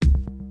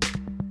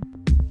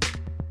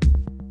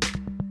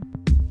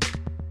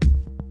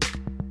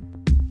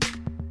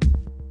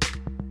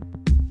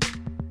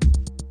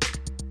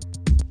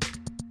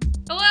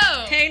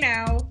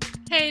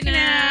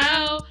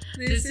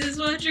This is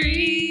what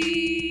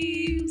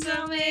dreams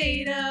are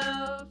made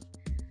of.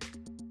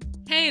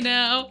 Hey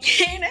now.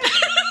 Hey now.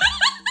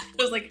 I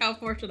was like, how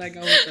far should I go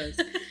with this?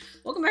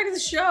 Welcome back to the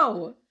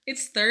show.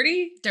 It's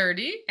 30.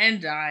 Dirty.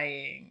 And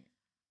dying.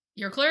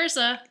 You're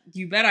Clarissa.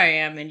 You bet I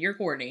am, and you're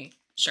Courtney.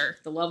 Sure.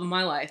 The love of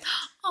my life.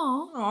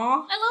 Aw.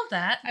 Aw. I love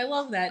that. I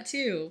love that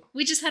too.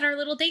 We just had our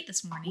little date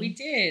this morning. We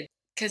did.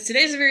 Because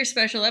today's a very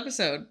special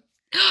episode.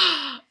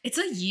 It's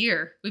a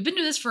year. We've been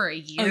doing this for a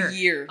year. A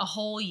year. A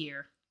whole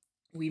year.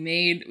 We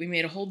made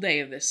a whole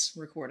day of this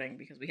recording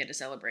because we had to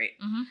celebrate.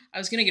 Mm-hmm. I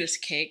was going to get us a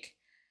cake,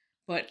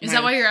 but... Is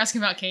that why you're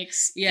asking about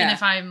cakes? Yeah. And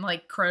if I'm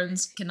like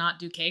Crohn's cannot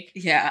do cake?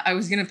 Yeah, I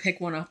was going to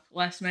pick one up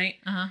last night.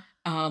 Uh-huh.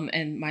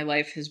 And my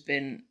life has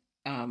been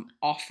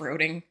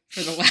off-roading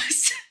for the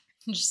last...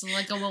 Just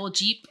like a little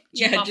Jeep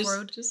yeah,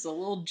 off-road. Just a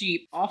little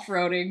Jeep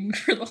off-roading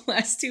for the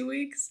last 2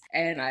 weeks.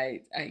 And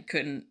I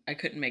couldn't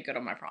make good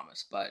on my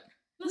promise, but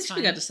at least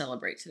we got to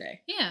celebrate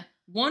today. Yeah.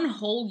 One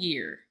whole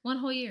year. One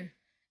whole year.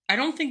 I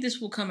don't think this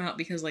will come out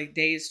because like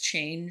days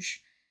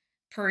change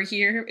per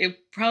year.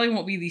 It probably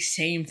won't be the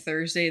same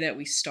Thursday that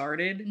we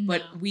started,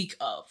 but week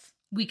of.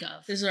 Week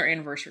of. This is our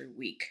anniversage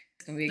week.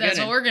 It's gonna be That's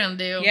what we're gonna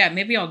do. Yeah,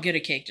 maybe I'll get a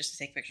cake just to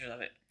take pictures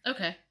of it.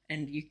 Okay.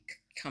 And you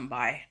come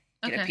by,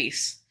 get a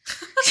piece.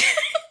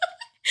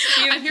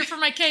 I'm here for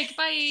my cake.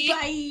 Bye.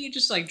 Bye.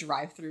 Just like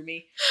drive through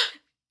me.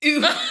 Ooh.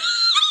 No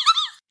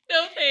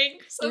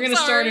thanks. We're gonna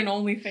start an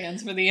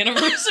OnlyFans for the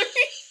anniversary.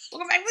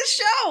 Welcome back to the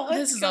show.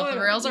 This is off the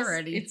rails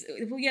already.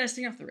 We gotta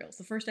stay off the rails.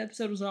 The first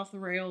episode was off the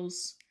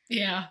rails.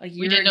 Yeah.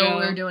 We didn't know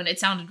what we were doing. It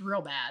sounded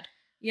real bad.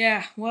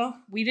 Yeah, well,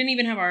 we didn't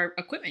even have our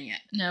equipment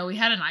yet. No, we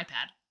had an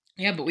iPad.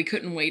 Yeah, but we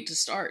couldn't wait to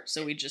start,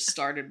 so we just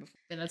started before.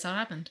 And that's how it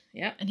happened.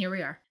 Yeah. And here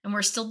we are. And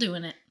we're still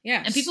doing it.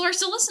 Yeah. And people are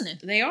still listening.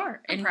 They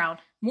are. I'm proud.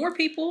 More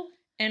people,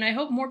 and I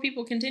hope more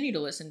people continue to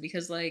listen,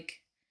 because,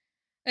 like,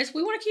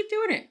 we want to keep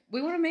doing it.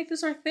 We want to make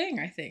this our thing,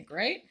 I think,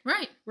 right?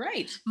 Right.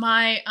 Right.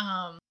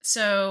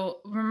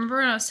 So remember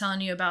when I was telling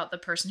you about the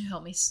person who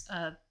helped me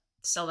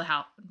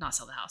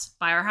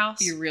buy our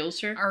house? Your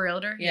realtor? Our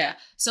realtor? Yeah.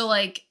 So,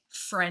 like,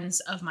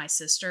 friends of my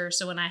sister.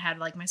 So when I had,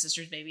 like, my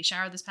sister's baby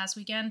shower this past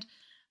weekend,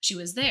 she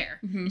was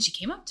there. Mm-hmm. And she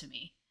came up to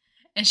me.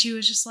 And she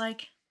was just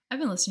like, I've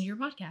been listening to your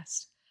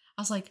podcast.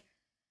 I was like,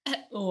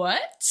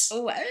 what?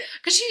 What?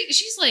 Because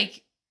she's,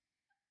 like,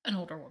 an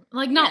older woman.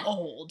 Like, not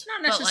old.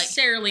 Not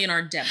necessarily in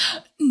our demo.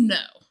 No.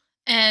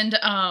 And,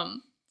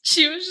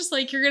 she was just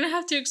like, you're going to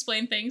have to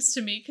explain things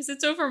to me because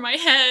it's over my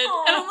head.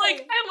 Aww. And I'm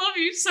like, I love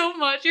you so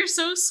much. You're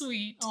so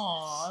sweet.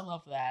 Oh, I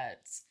love that.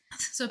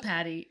 So,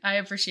 Patty, I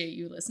appreciate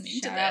you listening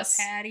to this. Shout out,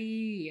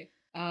 Patty.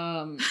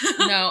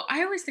 No,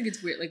 I always think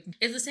it's weird. Like,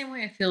 it's the same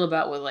way I feel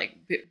about with, like,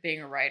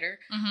 being a writer.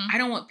 Mm-hmm. I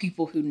don't want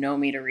people who know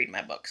me to read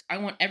my books. I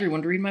want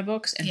everyone to read my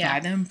books and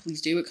buy them.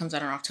 Please do. It comes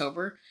out in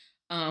October.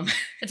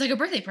 It's like a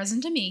birthday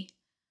present to me.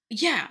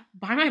 Yeah.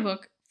 Buy my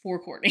book for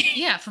Courtney.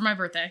 Yeah, for my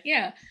birthday.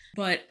 Yeah.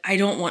 But I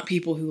don't want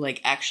people who, like,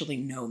 actually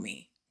know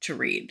me to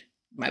read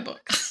my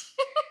books.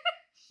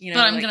 You know,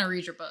 but I'm going to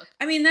read your book.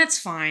 I mean, that's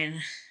fine.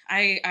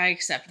 I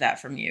accept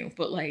that from you.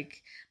 But,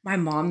 like, my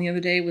mom the other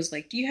day was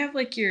like, do you have,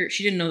 like,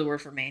 she didn't know the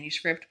word for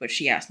manuscript, but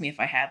she asked me if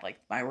I had, like,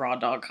 my raw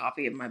dog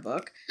copy of my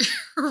book.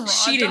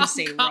 She didn't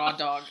say raw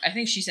dog. I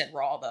think she said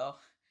raw, though.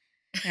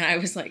 And I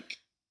was like,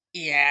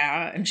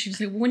 yeah. And she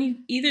was like, when you,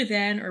 either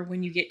then or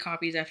when you get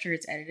copies after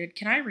it's edited,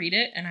 can I read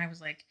it? And I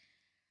was like,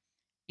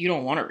 you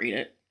don't want to read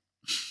it.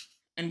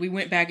 And we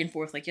went back and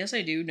forth like, yes,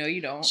 I do. No, you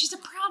don't. She's a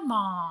proud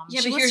mom.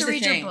 Yeah, she but wants here's to the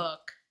read thing. Your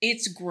book.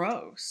 It's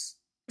gross.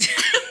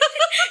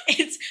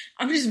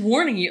 I'm just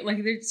warning you. Like,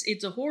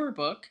 it's a horror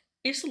book.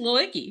 It's a little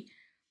icky.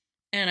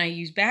 And I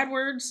use bad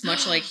words,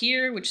 much like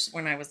here, which is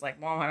when I was like,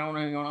 Mom, I don't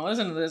even want to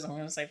listen to this. I'm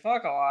going to say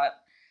fuck a lot.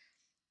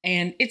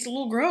 And it's a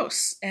little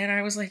gross. And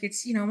I was like,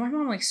 it's, you know, my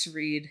mom likes to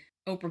read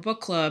Oprah Book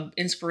Club,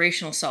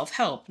 inspirational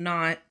self-help,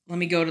 not let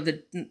me go to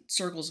the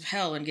circles of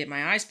hell and get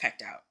my eyes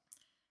pecked out.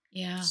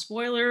 Yeah.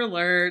 Spoiler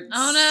alert.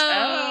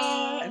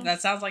 Oh, no. If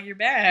that sounds like your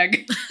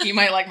bag, you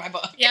might like my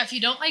book. Yeah, if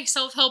you don't like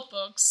self-help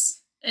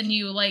books and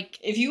you like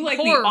If you like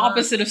horror, the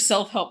opposite of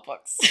self-help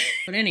books.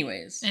 But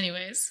anyways. A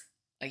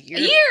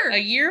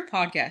year of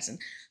podcasting.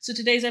 So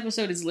today's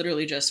episode is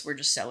literally we're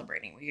just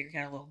celebrating. We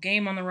got a little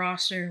game on the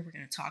roster. We're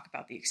going to talk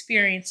about the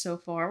experience so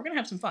far. We're going to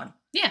have some fun.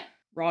 Yeah.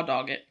 Raw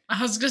dog it. I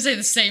was going to say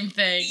the same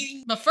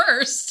thing. But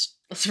first,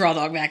 let's raw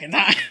dog back in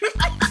time.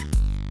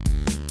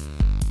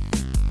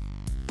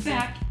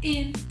 Back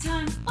in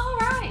time. All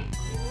right.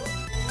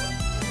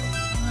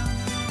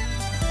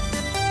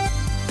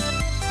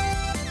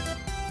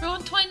 We're on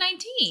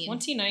 2019.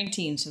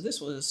 2019. So this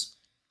was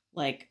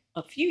like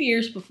a few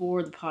years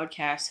before the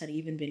podcast had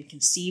even been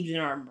conceived in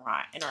our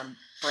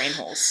brain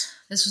holes.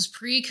 This was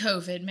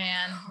pre-COVID,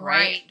 man.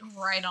 Right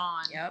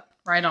on. Yep.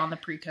 Right on the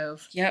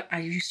pre-COVID. Yep.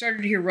 I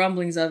started to hear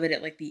rumblings of it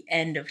at like the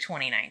end of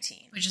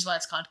 2019. Which is why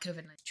it's called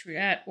COVID-19. True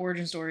that.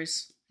 Origin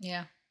stories.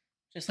 Yeah.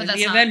 Just like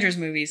the Avengers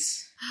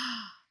movies.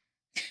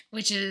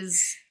 Which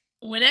is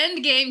when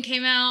Endgame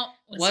came out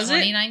was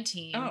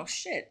 2019. Oh,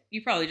 shit.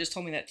 You probably just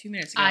told me that 2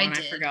 minutes ago and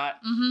I forgot.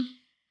 Mm-hmm.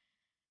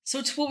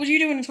 So what were you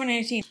doing in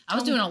 2019? I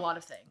was doing a lot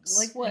of things.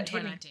 Like what? In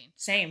 2019.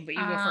 Same, but you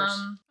go first.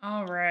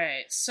 All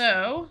right.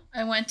 So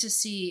I went to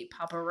see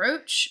Papa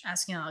Roach,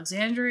 Asking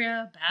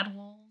Alexandria, Bad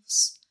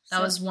Wolves.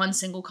 That was one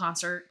single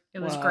concert. It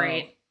was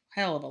great.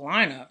 Hell of a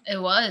lineup.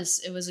 It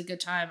was. It was a good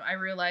time. I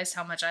realized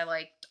how much I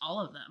liked all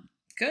of them.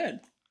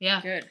 Good.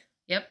 Yeah. Good.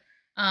 Yep.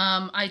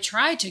 I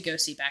tried to go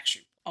see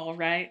Backstreet. All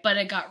right. But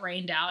it got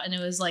rained out and it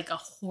was like a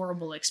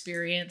horrible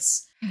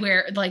experience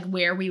where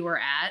we were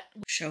at.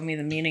 Show me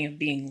the meaning of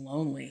being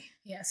lonely.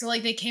 Yeah. So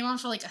like they came on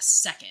for like a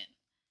second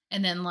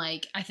and then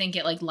like I think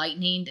it like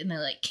lightninged and they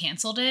like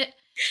canceled it.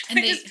 And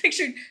I just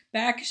pictured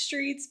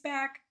Backstreet's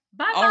back.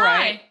 Bye.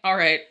 All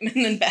right.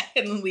 And then back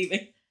and then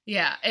leaving.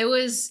 Yeah. It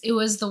was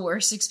the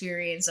worst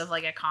experience of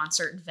like a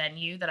concert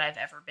venue that I've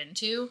ever been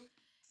to.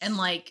 And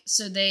like,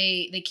 so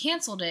they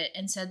canceled it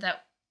and said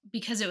that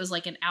because it was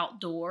like an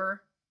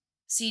outdoor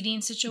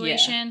seating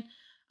situation,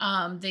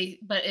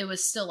 but it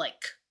was still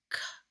like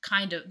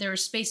kind of, there were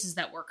spaces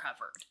that were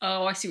covered.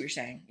 Oh, I see what you're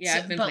saying. Yeah,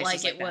 I've been but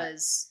places like it that.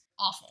 Was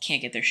awful.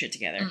 Can't get their shit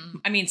together.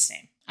 I mean,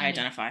 same. I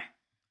identify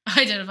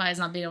as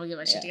not being able to get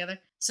my shit together.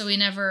 So I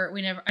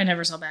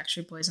never saw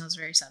Backstreet Boys and I was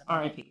very sad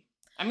about it. R.I.P.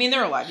 I mean,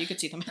 they're alive. You could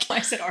see them. I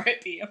said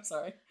R.I.P. I'm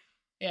sorry.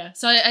 Yeah.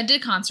 So I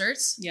did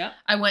concerts. Yeah.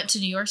 I went to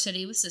New York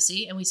City with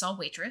Sissy and we saw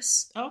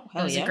Waitress. Oh, hell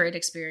yeah. It was a great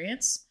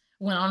experience.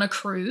 Went on a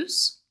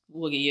cruise.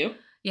 Look at you.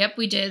 Yep,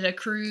 we did a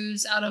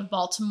cruise out of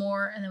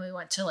Baltimore, and then we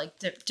went to like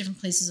different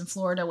places in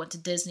Florida. Went to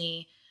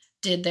Disney,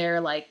 did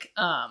their like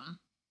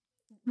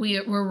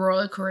we're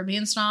Royal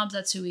Caribbean snobs.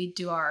 That's who we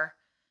do our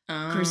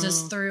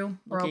cruises through,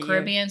 Royal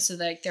Caribbean. So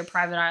like their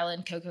private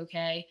island, Coco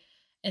Cay,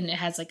 and it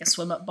has like a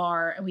swim up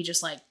bar, and we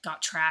just like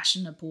got trashed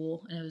in the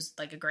pool, and it was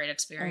like a great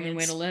experience. Only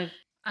way to live.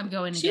 I'm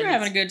going. So you were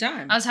having a good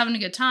time. I was having a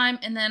good time,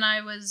 and then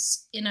I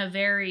was in a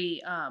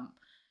very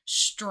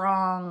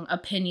strong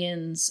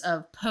opinions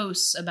of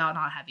posts about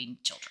not having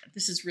children.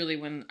 This is really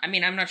when, I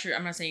mean, I'm not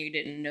saying you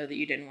didn't know that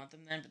you didn't want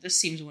them then, but this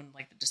seems when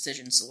like the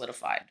decision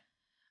solidified.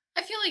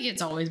 I feel like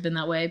it's always been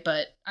that way,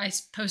 but I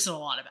posted a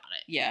lot about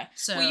it. Yeah.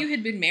 So well, you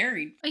had been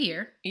married a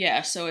year.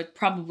 Yeah, so it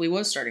probably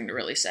was starting to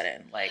really set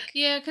in. Like,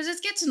 yeah, because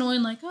it gets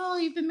annoying. Like, oh,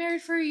 you've been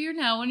married for a year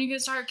now. When are you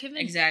gonna start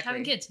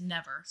having kids?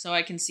 Never. So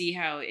I can see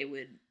how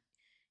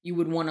you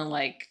would want to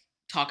like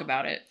talk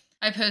about it.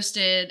 I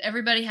posted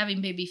everybody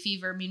having baby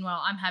fever.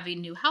 Meanwhile, I'm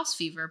having new house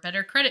fever,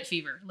 better credit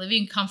fever,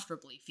 living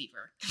comfortably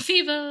fever.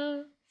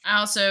 Fever. I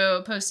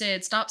also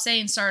posted, stop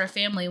saying start a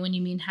family when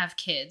you mean have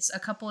kids. A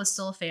couple is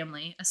still a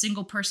family. A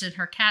single person and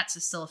her cats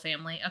is still a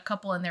family. A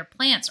couple and their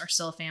plants are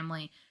still a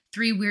family.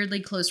 3 weirdly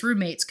close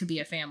roommates could be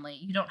a family.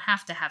 You don't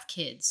have to have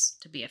kids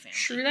to be a family.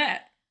 True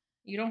that.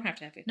 You don't have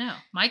to have kids. No.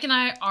 Mike and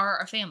I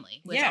are a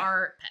family with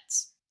our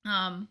pets.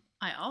 I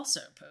also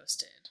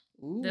posted.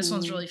 Ooh. This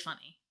one's really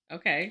funny.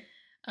 Okay.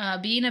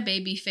 Being a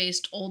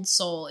baby-faced old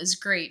soul is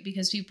great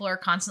because people are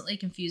constantly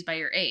confused by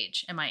your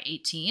age. Am I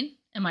 18?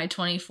 Am I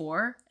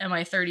 24? Am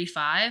I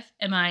 35?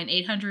 Am I an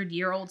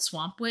 800-year-old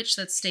swamp witch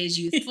that stays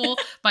youthful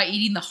by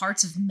eating the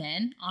hearts of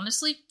men?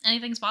 Honestly,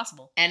 anything's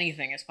possible.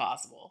 Anything is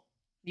possible.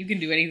 You can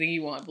do anything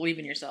you want. Believe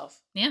in yourself.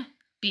 Yeah.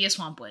 Be a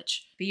swamp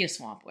witch. Be a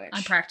swamp witch.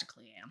 I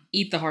practically am.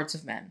 Eat the hearts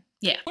of men.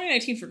 Yeah.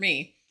 2019 for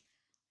me,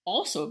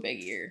 also a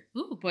big year.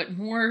 Ooh. But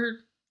more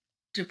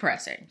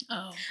depressing.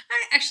 Oh.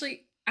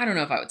 I don't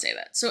know if I would say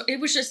that. So it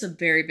was just a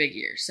very big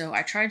year. So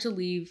I tried to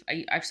leave.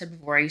 I've said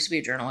before, I used to be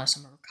a journalist.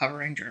 I'm a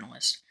recovering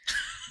journalist.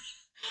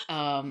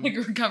 Like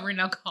a recovering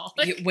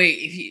alcoholic.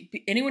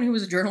 Anyone who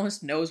was a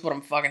journalist knows what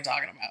I'm fucking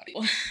talking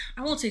about.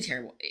 I won't say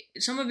terrible.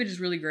 Some of it is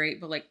really great,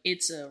 but like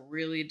it's a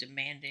really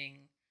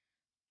demanding,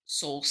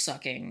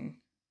 soul-sucking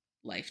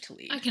life to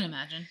lead. I can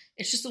imagine.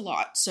 It's just a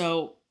lot.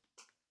 So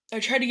I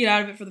tried to get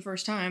out of it for the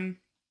first time.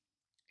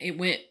 It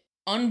went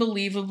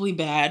unbelievably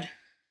bad.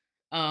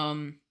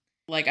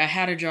 Like I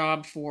had a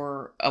job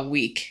for a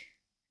week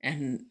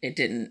and I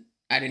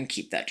didn't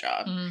keep that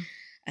job. Mm.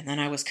 And then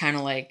I was kind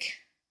of like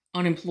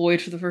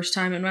unemployed for the first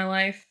time in my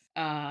life,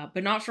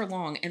 but not for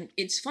long. And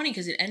it's funny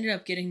because it ended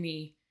up getting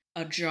me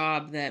a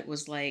job that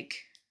was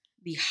like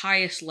the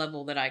highest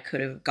level that I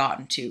could have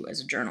gotten to as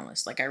a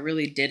journalist. Like I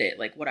really did it.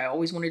 Like what I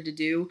always wanted to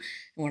do.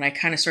 And when I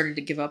kind of started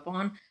to give up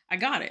on, I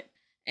got it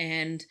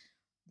and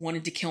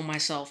wanted to kill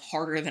myself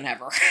harder than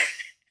ever.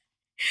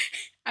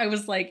 I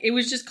was like, it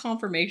was just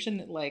confirmation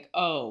that like,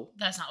 oh,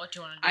 that's not what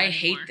you want to do. I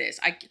hate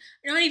this.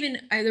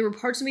 There were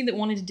parts of me that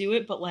wanted to do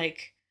it, but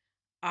like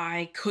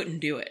I couldn't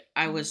do it.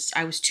 I was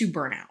too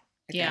burnt out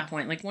at that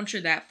point. Like once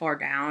you're that far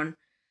down,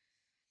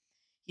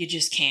 you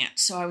just can't.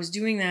 So I was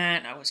doing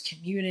that. I was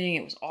commuting.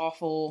 It was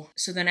awful.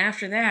 So then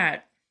after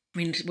that, I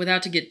mean,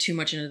 without to get too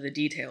much into the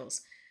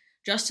details,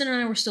 Justin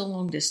and I were still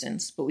long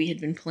distance, but we had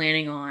been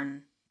planning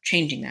on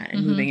changing that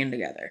and moving in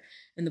together.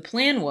 And the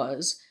plan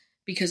was,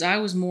 because I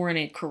was more in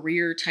a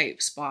career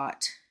type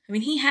spot. I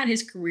mean, he had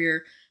his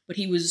career, but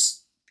he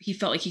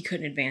felt like he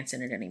couldn't advance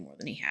in it any more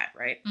than he had,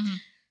 right? Mm-hmm.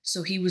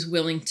 So he was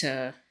willing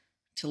to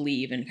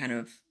leave and kind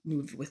of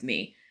move with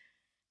me.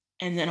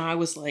 And then I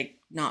was like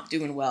not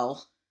doing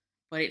well,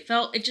 but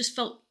it just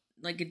felt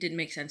like it didn't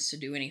make sense to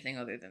do anything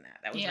other than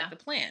that. That was like the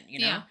plan, you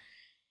know? Yeah.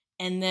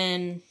 And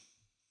then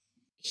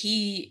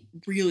he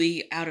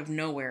really, out of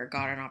nowhere,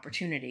 got an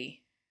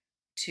opportunity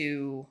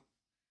to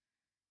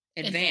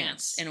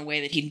advance in a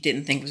way that he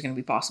didn't think was going to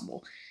be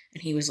possible.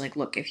 And he was like,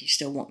 look, if you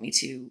still want me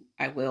to,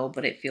 I will,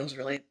 but it feels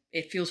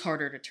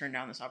harder to turn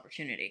down this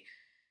opportunity.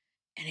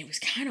 And it was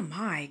kind of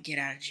my get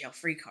out of jail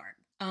free card.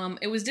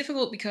 It was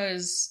difficult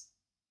because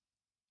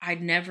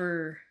I'd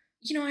never,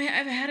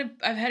 I've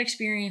had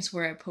experience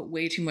where I put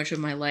way too much of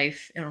my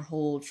life on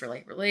hold for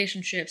like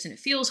relationships, and it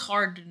feels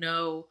hard to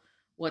know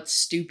what's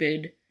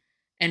stupid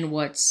and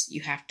what's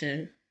you have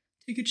to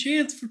take a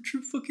chance for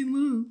true fucking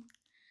love.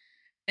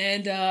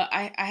 And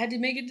I had to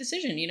make a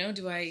decision,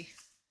 do I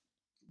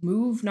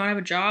move, not have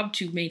a job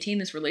to maintain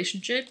this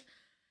relationship?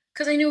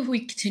 Because I knew if we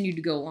continued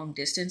to go long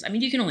distance, I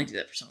mean, you can only do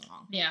that for so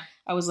long. Yeah.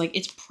 I was like,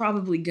 it's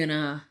probably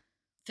gonna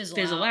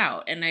fizzle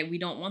out, and we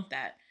don't want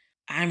that.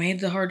 I made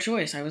the hard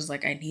choice. I was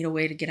like, I need a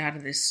way to get out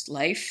of this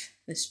life,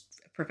 this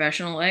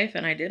professional life,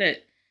 and I did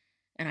it.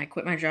 And I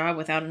quit my job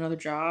without another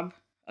job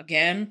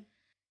again.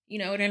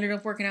 It ended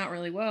up working out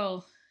really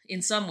well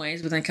in some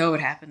ways, but then COVID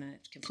happened and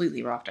it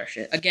completely rocked our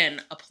shit.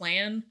 Again, a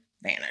plan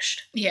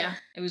vanished. Yeah.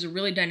 It was a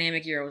really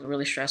dynamic year. It was a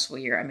really stressful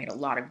year. I made a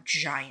lot of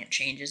giant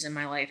changes in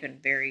my life in a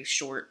very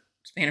short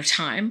span of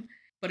time.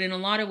 But in a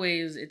lot of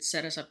ways, it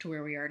set us up to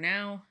where we are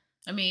now.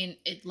 I mean,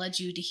 it led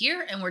you to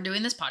here, and we're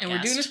doing this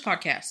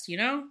podcast.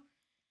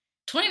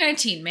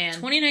 2019, man.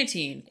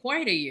 2019.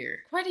 Quite a year.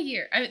 Quite a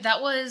year.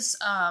 That was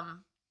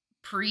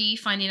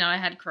pre-finding out I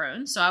had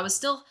Crohn's, so I was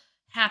still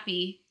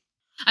happy.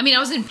 I mean, I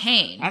was in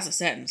pain. That's a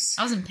sentence.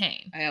 I was in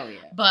pain. Hell yeah.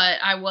 But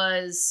I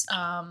was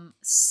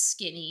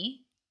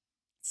skinny,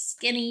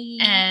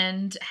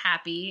 and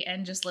happy,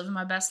 and just living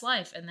my best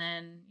life. And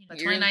then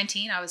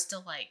 2019, I was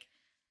still like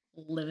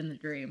living the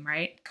dream,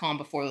 right? Calm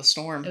before the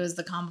storm. It was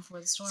the calm before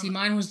the storm. See,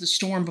 mine was the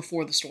storm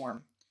before the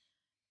storm.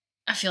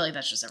 I feel like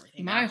that's just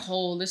everything.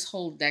 This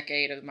whole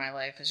decade of my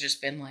life has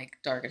just been like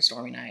dark and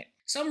stormy night.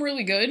 Some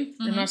really good.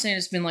 Mm-hmm. I'm not saying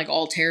it's been like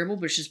all terrible,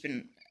 but it's just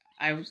been,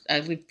 I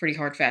lived pretty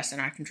hard, fast,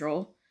 and out of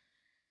control.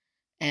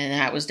 And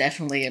that was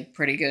definitely a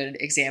pretty good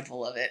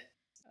example of it.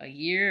 A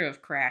year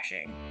of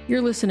crashing.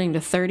 You're listening to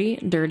 30,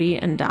 Dirty,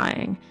 and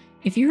Dying.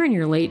 If you're in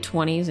your late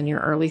 20s and your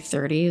early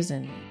 30s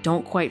and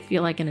don't quite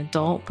feel like an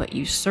adult, but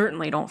you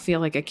certainly don't feel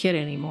like a kid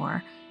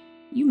anymore,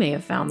 you may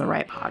have found the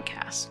right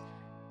podcast.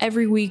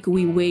 Every week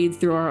we wade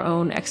through our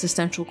own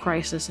existential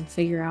crisis and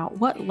figure out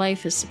what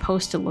life is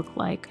supposed to look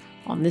like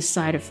on this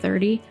side of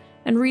 30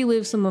 and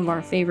relive some of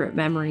our favorite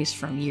memories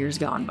from years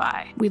gone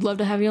by. We'd love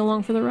to have you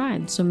along for the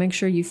ride, so make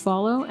sure you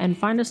follow and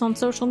find us on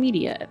social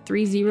media at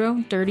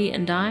 30, Dirty,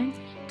 and Dying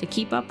to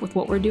keep up with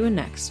what we're doing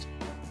next.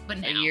 But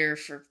now, a year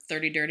for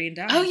 30, Dirty, and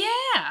Dying. Oh,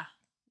 yeah.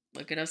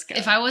 Look at us go.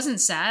 If I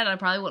wasn't sad, I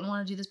probably wouldn't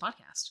want to do this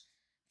podcast.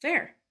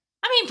 Fair.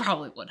 I mean,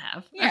 probably would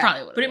have. Yeah, I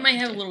probably would. But it might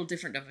have a little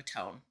different of a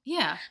tone.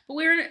 Yeah. But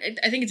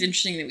I think it's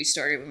interesting that we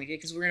started when we did,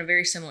 because we're in a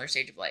very similar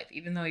stage of life.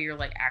 Even though you're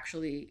like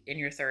actually in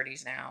your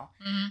 30s now,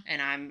 mm-hmm.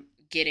 and I'm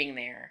getting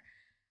there.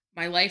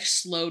 My life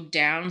slowed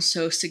down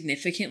so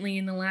significantly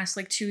in the last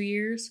like 2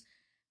 years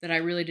that I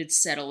really did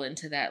settle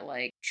into that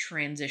like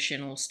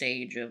transitional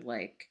stage of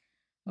like,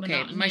 okay,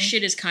 monotony. My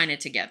shit is kind of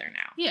together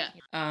now.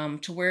 Yeah.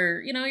 To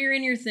where, you're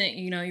in your thing,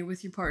 you're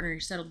with your partner, you're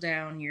settled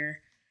down,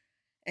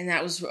 and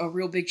that was a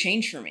real big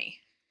change for me.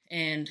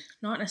 And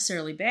not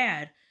necessarily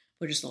bad,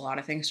 but just a lot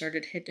of things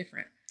started to hit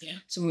different. Yeah.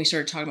 So when we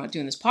started talking about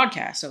doing this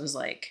podcast, I was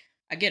like,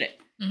 I get it,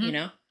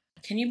 mm-hmm.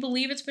 Can you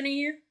believe it's been a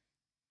year?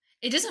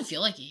 It doesn't feel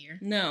like a year.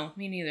 No,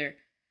 me neither.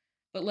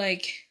 But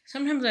like,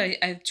 sometimes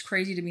it's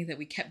crazy to me that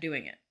we kept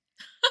doing it.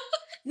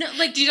 No,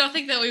 like, do you not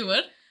think that we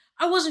would?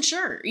 I wasn't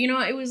sure.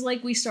 It was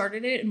like we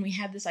started it and we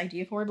had this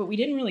idea for it, but we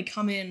didn't really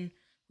come in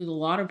with a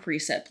lot of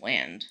preset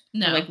planned.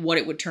 No. For, like, what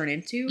it would turn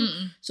into.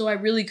 Mm-mm. So I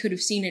really could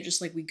have seen it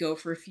just like we go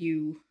for a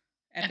few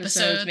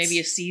episodes, maybe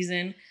a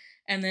season,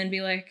 and then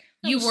be like,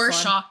 you were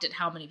fun. Shocked at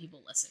how many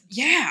people listened.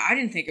 Yeah, I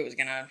didn't think it was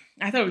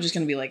I thought it was just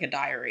gonna be like a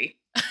diary.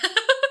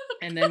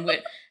 And then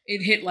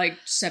it hit like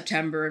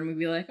September and we'd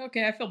be like,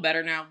 okay, I feel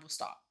better now, we'll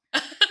stop.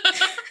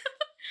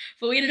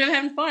 But we ended up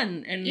having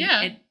fun, and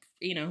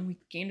we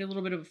gained a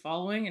little bit of a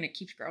following, and it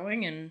keeps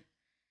growing and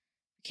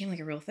became like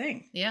a real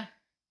thing. Yeah.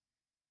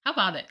 How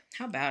about it?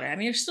 I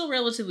mean, it's still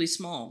relatively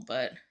small,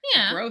 but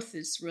the growth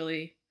is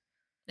really...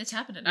 It's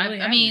happening.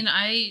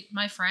 Really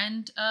my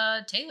friend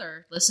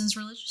Taylor listens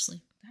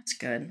religiously. That's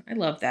good. I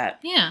love that.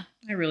 Yeah.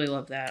 I really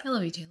love that. I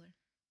love you, Taylor.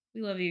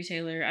 We love you,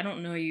 Taylor. I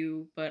don't know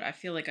you, but I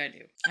feel like I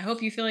do. I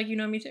hope you feel like you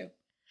know me too.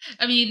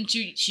 I mean,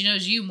 she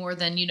knows you more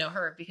than you know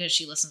her because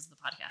she listens to the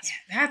podcast.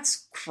 Yeah,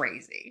 that's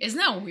crazy. Isn't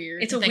that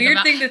weird? It's a weird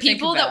thing to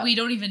think about. People that we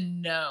don't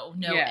even know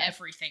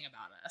everything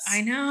about us.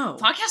 I know.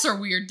 Podcasts are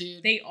weird,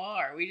 dude. They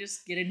are. We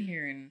just get in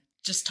here and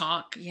just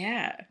talk.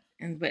 Yeah.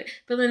 But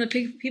then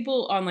the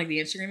people on like the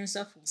Instagram and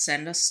stuff will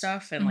send us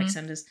stuff and like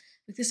send us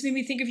like, this made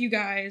me think of you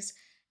guys,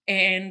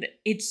 and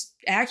it's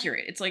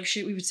accurate. It's like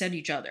shit we would send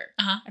each other.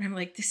 And I'm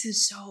like, this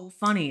is so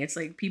funny. It's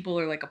like people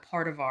are like a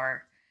part of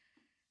our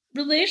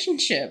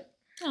relationship.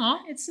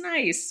 Aw. It's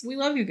nice. We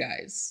love you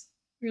guys.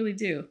 We really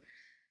do.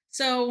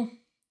 So,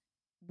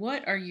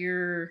 what are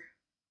your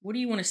what do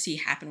you want to see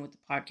happen with the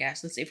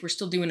podcast? Let's say if we're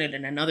still doing it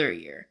in another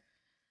year,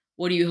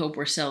 what do you hope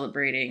we're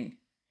celebrating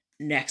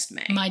next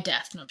May? My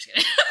death. No, I'm just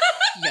kidding.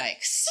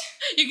 Yikes.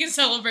 You can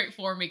celebrate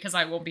for me because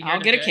I won't be here. I'll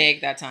get a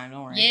cake that time,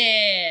 don't worry.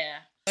 Yeah.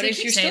 But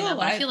if you're still alive,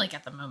 but I feel like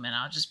at the moment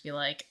I'll just be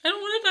like, I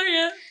don't want to die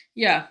yet.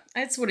 Yeah,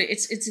 that's what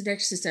it's an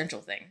existential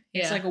thing.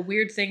 It's Yeah. like a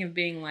weird thing of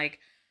being like,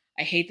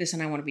 I hate this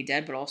and I want to be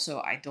dead, but also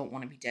I don't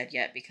want to be dead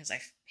yet because I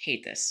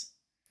hate this.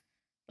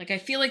 Like I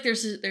feel like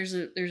there's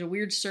a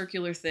weird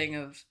circular thing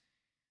of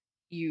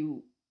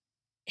you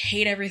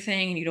hate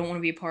everything and you don't want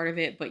to be a part of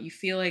it, but you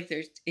feel like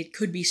it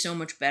could be so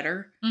much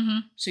better. Mm-hmm.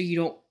 So you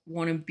don't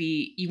want to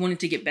be, you want it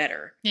to get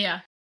better.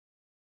 Yeah.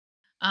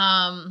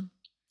 I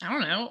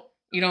don't know.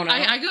 You don't know?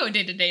 I go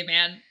day to day,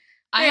 man.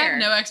 I Fair. have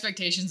no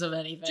expectations of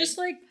anything. Just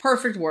like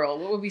perfect world.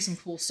 What would be some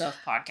cool stuff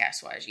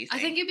podcast wise, you think? I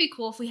think it'd be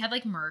cool if we had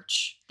like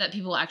merch that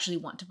people actually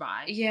want to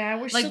buy. Yeah,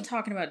 we're like, still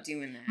talking about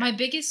doing that. My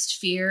biggest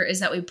fear is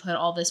that we put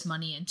all this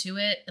money into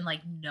it and like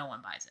no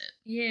one buys it.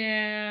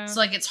 Yeah. So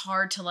like it's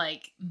hard to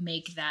like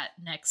make that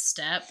next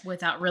step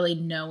without really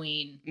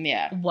knowing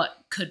what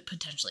could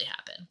potentially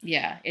happen.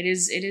 Yeah, it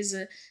is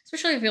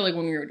especially I feel like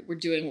when we're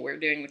doing what we're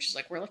doing, which is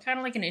like we're kind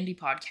of like an indie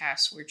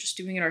podcast. We're just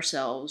doing it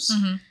ourselves.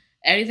 Mm-hmm.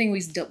 Anything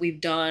we've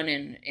done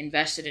and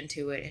invested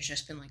into it has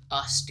just been like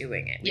us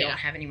doing it. We Yeah. don't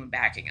have anyone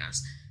backing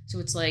us. So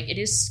it's like it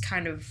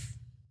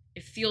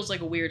feels like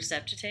a weird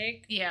step to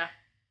take. Yeah.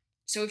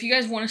 So if you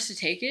guys want us to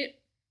take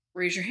it,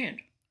 raise your hand.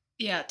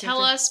 Yeah,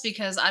 tell us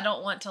because I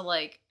don't want to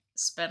like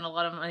spend a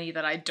lot of money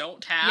that I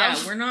don't have.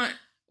 Yeah,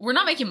 we're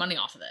not making money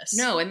off of this.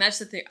 No, and that's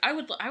the thing. I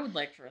would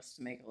like for us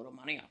to make a little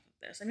money off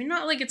of this. I mean,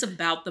 not like it's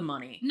about the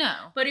money. No.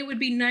 But it would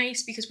be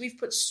nice because we've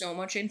put so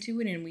much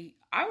into it and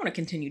I want to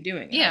continue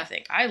doing it. Yeah. I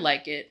think. I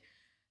like it.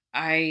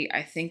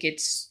 I think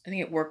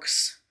it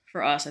works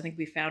for us. I think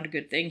we found a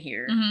good thing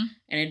here. Mm-hmm.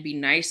 And it'd be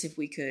nice if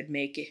we could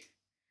make it.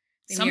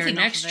 Maybe Something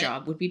our next off of it.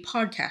 job would be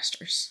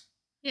podcasters.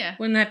 Yeah.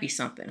 Wouldn't that be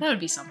something? That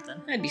would be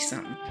something. That'd be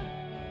something.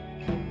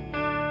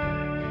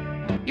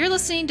 You're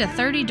listening to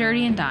 30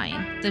 Dirty and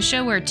Dying, the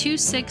show where two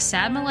sick,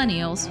 sad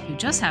millennials, who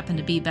just happen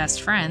to be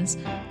best friends,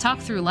 talk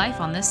through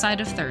life on this side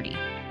of 30.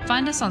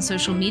 Find us on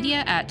social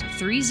media at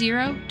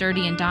 30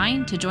 Dirty and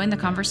Dying to join the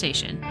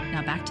conversation.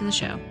 Now back to the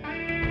show.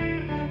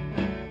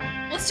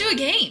 Let's do a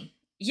game.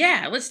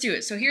 Yeah, let's do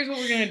it. So here's what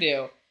we're going to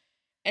do.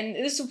 And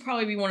this will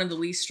probably be one of the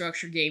least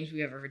structured games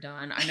we've ever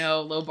done. I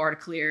know, low bar to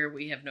clear.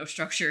 We have no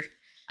structure.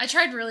 I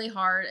tried really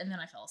hard and then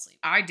I fell asleep.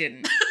 I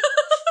didn't.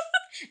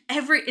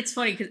 It's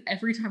funny because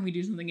every time we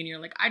do something and you're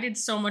like, I did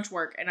so much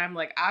work. And I'm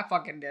like, I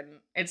fucking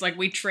didn't. It's like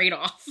we trade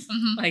off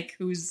like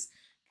who's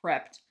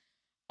prepped.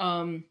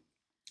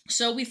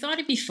 So we thought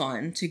it'd be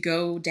fun to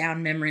go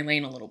down memory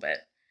lane a little bit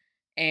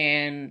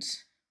and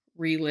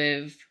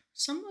relive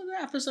some of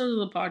the episodes of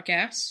the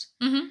podcast.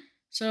 Mm-hmm.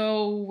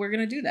 So we're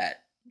going to do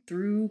that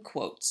through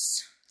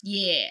quotes.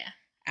 Yeah.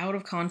 Out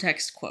of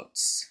context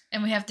quotes.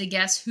 And we have to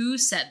guess who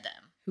said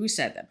them. Who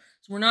said them.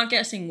 So we're not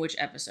guessing which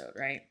episode,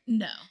 right?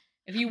 No.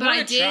 If you but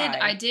want to try.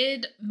 I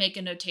did make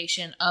a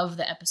notation of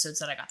the episodes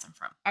that I got them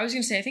from. I was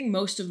going to say, I think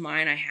most of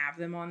mine, I have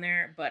them on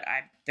there, but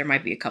there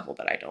might be a couple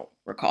that I don't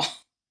recall.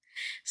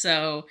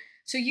 So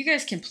you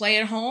guys can play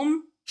at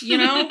home, you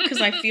know,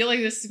 because I feel like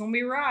this is going to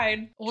be a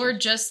ride. Or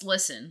just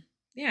listen.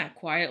 Yeah,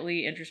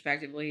 quietly,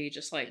 introspectively,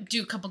 just like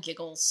do a couple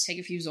giggles. Take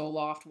a few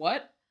Zoloft.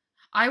 What?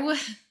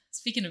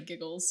 Speaking of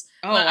giggles.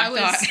 Oh, I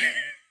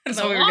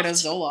thought we were going to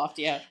Zoloft,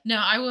 yeah. No,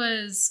 I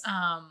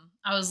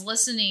was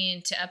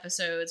listening to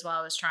episodes while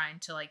I was trying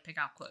to like pick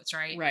out quotes,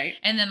 right? Right.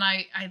 And then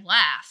I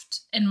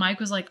laughed and Mike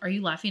was like, "Are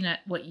you laughing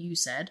at what you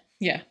said?"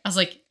 Yeah. I was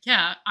like,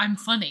 "Yeah, I'm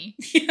funny."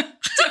 Yeah.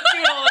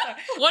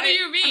 What do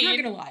you mean? I'm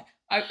not going to lie.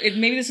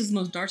 Maybe this is the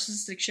most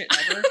narcissistic shit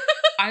ever.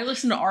 I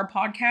listen to our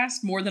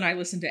podcast more than I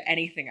listen to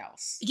anything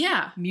else.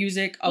 Yeah.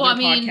 Music,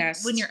 other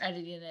podcasts. When you're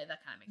editing it,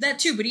 that kind of makes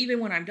that sense. too, but even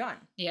when I'm done.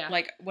 Yeah.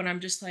 Like when I'm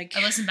just like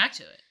I listen back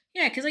to it.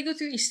 Yeah, because I go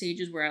through these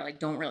stages where I like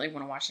don't really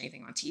want to watch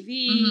anything on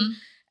TV. Mm-hmm.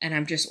 And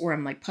I'm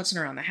like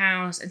putzing around the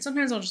house. And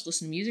sometimes I'll just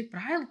listen to music,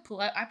 but I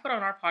put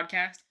on our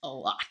podcast a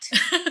lot.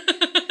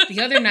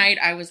 The other night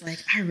I was like,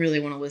 I really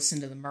want to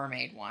listen to the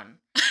mermaid one.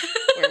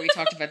 Where we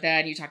talked about that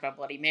and you talked about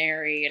Bloody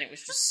Mary and it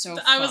was just so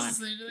fun. I was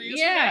listening to these.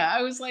 Yeah,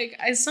 I was like,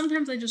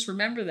 sometimes I just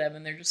remember them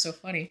and they're just so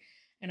funny.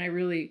 And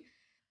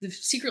the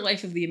Secret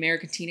Life of the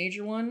American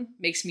Teenager one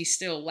makes me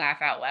still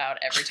laugh out loud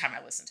every time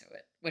I listen to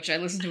it, which I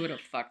listen to it a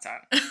fuck ton.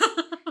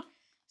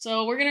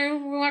 So we're going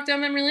to walk down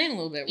memory lane a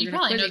little bit. You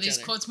probably know these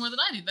quotes more than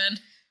I do then.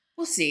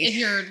 We'll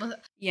see.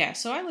 Yeah,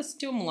 so I listen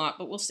to them a lot,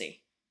 but we'll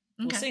see.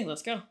 Okay. We'll see.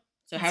 Let's go.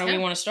 So how do we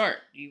want to start?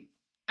 Do you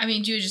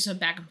just go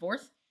back and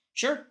forth?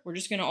 Sure. We're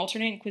just going to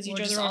alternate and quiz each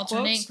other on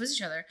quotes. And quiz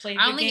each other. Play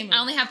I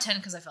only have 10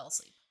 because I fell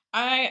asleep.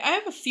 I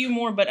have a few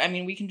more, but I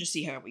mean, we can just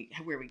see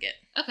where we get.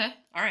 Okay.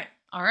 All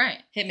right.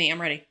 Hit me. I'm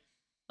ready.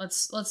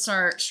 Let's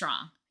start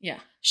strong. Yeah.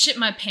 Shit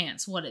my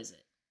pants. What is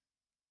it?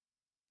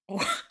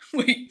 Oh,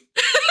 wait.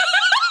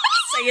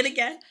 Say it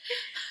again.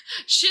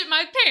 Shit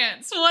my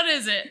pants. What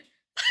is it?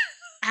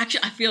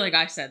 Actually, I feel like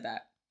I said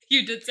that.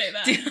 You did say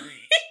that.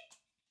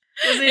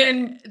 Was it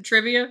in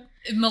trivia?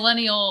 the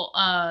Millennial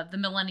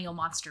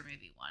Monster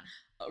movie one.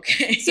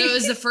 Okay. So it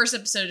was the first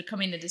episode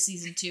coming into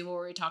season 2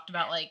 where we talked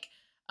about like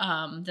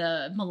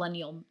the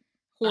millennial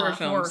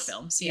horror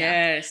films.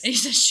 Yeah. Yes. And he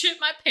said, "Shit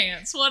my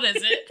pants. What is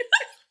it?"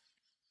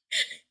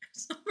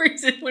 For some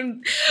reason,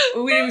 when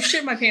it was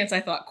shit my pants,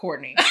 I thought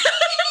Courtney.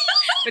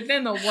 But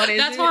then the what is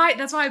that's it?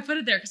 That's why I put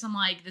it there, because I'm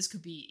like, this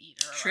could be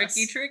either of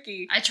us.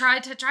 Tricky. I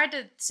tried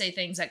to say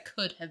things that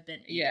could have been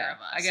either of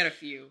us. I got a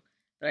few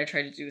that I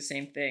tried to do the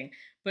same thing.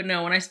 But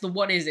no, when I said the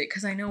what is it,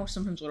 because I know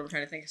sometimes when I'm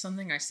trying to think of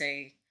something, I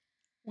say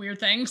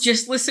weird things.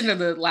 Just listen to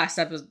the last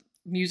episode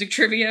music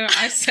trivia.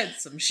 I said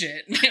some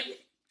shit.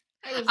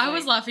 I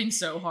was laughing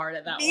so hard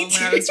at that one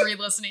when I was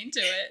re-listening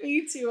to it.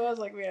 Me too. I was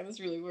like, man, this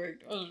really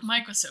worked.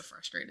 Mike was so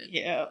frustrated.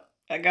 Yeah,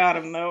 I got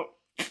him though.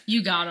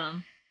 You got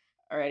him.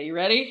 All right, you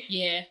ready?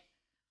 Yeah.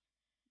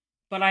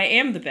 But I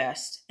am the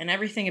best, and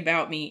everything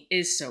about me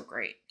is so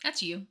great.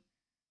 That's you.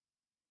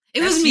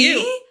 It was me?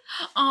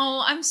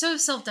 Oh, I'm so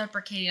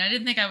self-deprecating. I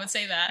didn't think I would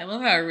say that. I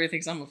love how everybody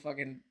thinks I'm a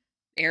fucking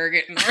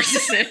arrogant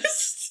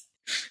narcissist.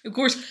 Of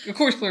course,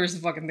 Clarissa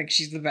fucking thinks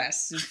she's the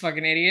best. She's a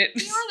fucking idiot.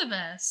 You are the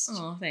best.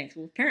 Oh, thanks.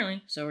 Well,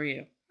 apparently, so are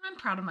you. I'm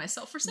proud of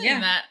myself for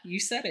saying that. You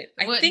said it.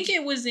 I think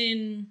it was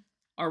in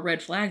our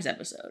red flags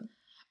episode.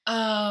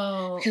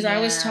 Oh, because I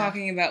was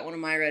talking about one of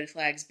my red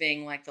flags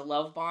being like the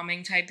love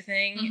bombing type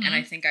thing, and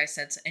I think I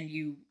said, and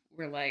you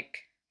were like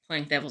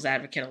playing devil's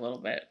advocate a little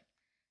bit,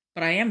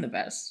 but I am the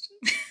best,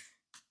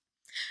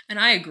 and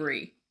I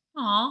agree.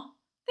 Aw,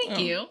 thank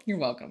you. You're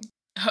welcome.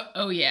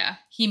 Oh yeah,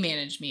 he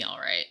managed me all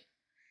right.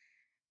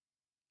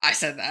 I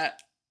said that.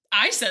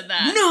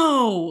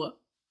 No,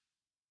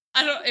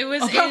 I don't. It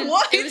was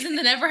what? It was in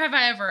the Never Have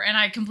I Ever, and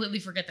I completely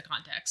forget the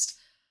context.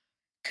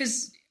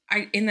 Because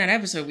in that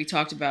episode we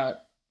talked about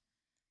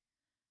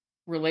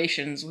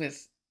relations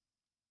with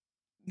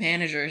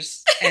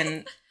managers,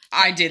 and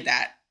I did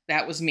that.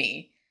 That was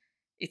me.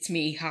 It's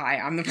me. Hi,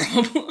 I'm the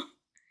problem.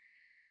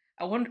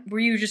 I wonder, were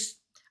you just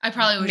I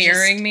probably was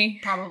mirroring me?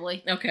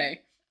 Probably.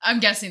 Okay. I'm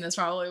guessing that's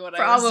probably what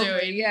I was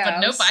doing. Yeah. But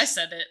nope, I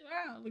said it.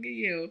 Wow, look at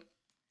you.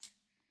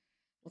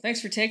 Well,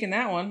 thanks for taking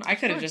that one. I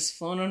could have just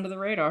flown under the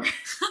radar.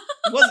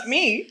 It wasn't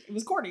me. It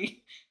was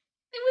Courtney.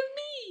 It was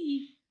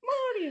me.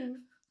 Mario.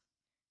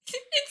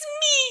 It's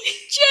me,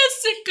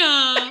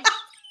 Jessica.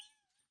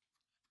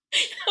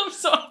 I'm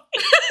sorry.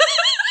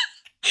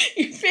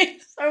 Your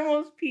face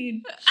almost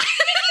peed.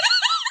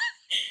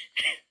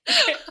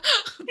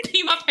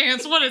 Pee my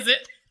pants. What is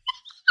it?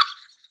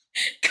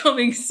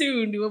 Coming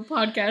soon to a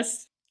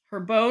podcast. Her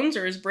bones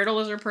are as brittle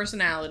as her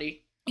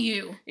personality.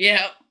 You.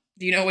 Yeah.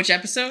 Do you know which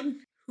episode?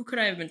 Who could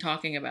I have been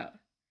talking about?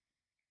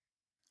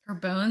 Her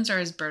bones are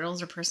as brittle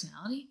as her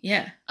personality?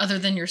 Yeah. Other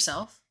than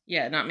yourself?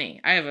 Yeah, not me.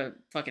 I have a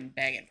fucking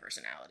banging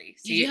personality.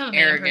 See, you do have a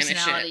banging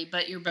personality,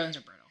 but your bones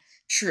are brittle.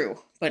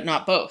 True, but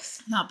not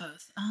both. Not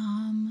both.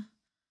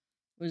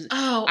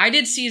 I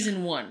did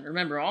season 1.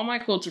 Remember, all my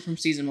quotes are from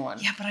season 1.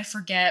 Yeah, but I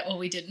forget what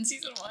we did in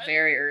season 1.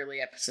 Very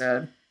early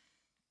episode.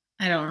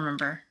 I don't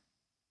remember.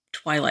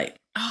 Twilight.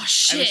 Oh,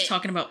 shit. I was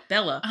talking about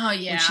Bella. Oh,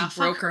 yeah. When she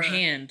broke her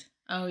hand.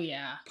 Oh,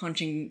 yeah.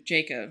 Punching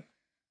Jacob.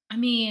 I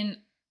mean...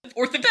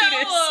 Orthopedist.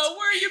 Bella,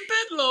 where you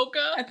been,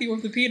 Loca? At the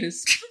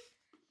orthopedist.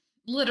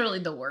 Literally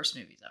the worst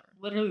movies ever.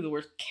 Literally the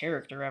worst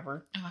character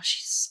ever. Oh,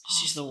 she's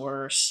awful. She's the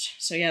worst.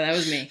 So yeah, that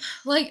was me.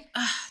 Like,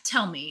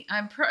 tell me.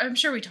 I'm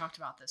sure we talked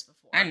about this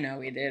before. I know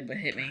we did, but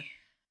hit me.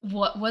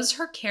 What was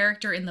her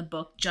character in the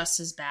book just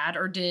as bad,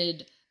 or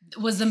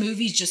was the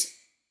movies just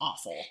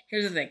awful?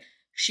 Here's the thing.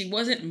 She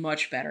wasn't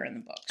much better in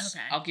the books.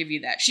 Okay. I'll give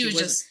you that. She was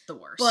just the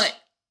worst. But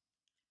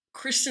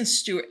Kristen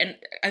Stewart, and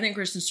I think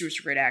Kristen Stewart's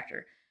a great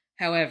actor.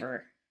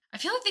 However, I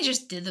feel like they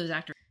just did those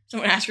actors.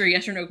 Someone asked her a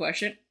yes or no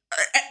question.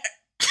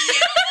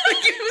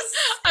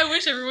 I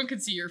wish everyone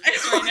could see your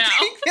face right now. I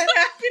don't think that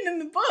happened in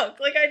the book.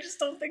 Like, I just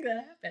don't think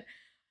that happened.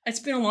 It's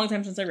been a long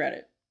time since I read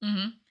it.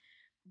 Mm-hmm.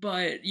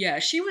 But yeah,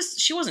 she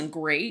wasn't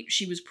great.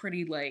 She was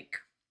pretty like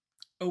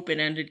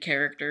open-ended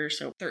character.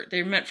 So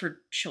they're meant for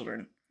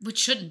children, which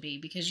shouldn't be,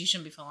 because you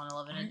shouldn't be falling in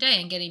love in a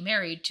day and getting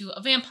married to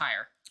a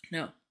vampire.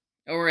 No,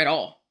 or at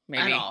all.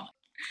 Maybe at all.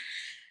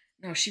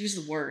 No, she was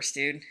the worst,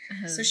 dude.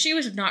 Mm-hmm. So she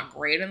was not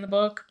great in the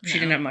book. No. She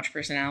didn't have much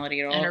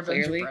personality at all. And her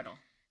clearly. bones were brittle.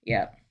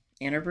 Yeah,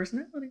 and her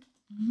personality.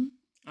 Mm-hmm.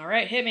 All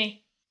right, hit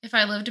me. If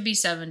I live to be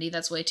 70,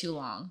 that's way too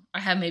long. I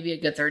have maybe a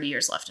good 30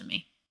 years left in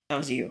me. That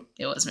was you.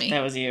 It was me.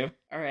 That was you.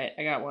 All right,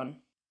 I got one.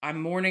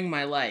 I'm mourning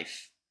my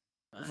life.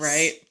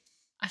 Right?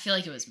 I feel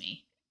like it was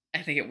me. I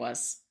think it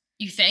was.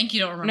 You think?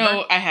 You don't remember?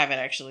 No, I have it,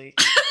 actually.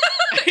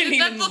 That's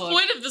the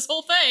point of this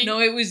whole thing. No,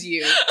 it was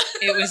you.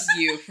 It was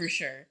you, for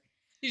sure.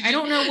 I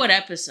don't know what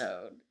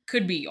episode.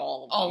 Could be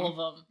all of them. All of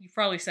them. You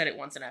probably said it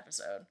once an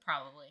episode.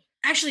 Probably.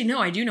 Actually, no,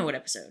 I do know what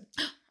episode.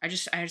 I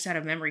just had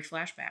a memory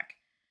flashback.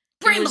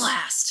 Brain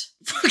blast!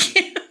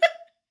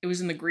 It was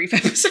in the grief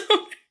episode.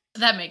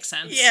 That makes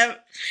sense. Yeah.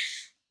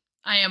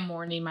 I am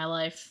mourning my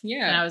life.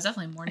 Yeah. And I was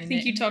definitely mourning it. I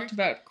think you talked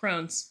about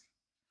Crohn's.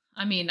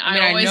 I mean,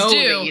 I always know do.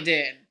 That you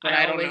did, but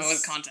I don't know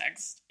the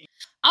context.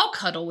 I'll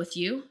cuddle with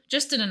you,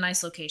 just in a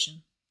nice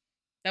location.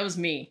 That was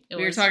me. We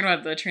were talking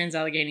about the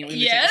Trans-Allegheny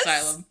Lunatic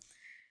Asylum.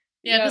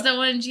 Yeah, because I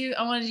wanted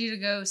you to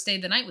go stay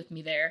the night with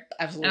me there.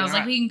 Absolutely. And I was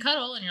like, we can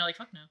cuddle, and you're like,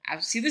 fuck no.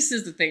 See, this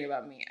is the thing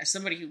about me. As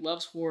somebody who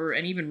loves horror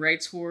and even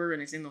writes horror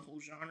and is in the whole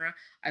genre,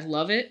 I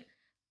love it,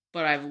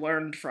 but I've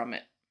learned from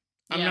it.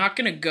 I'm not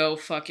gonna go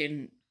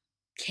fucking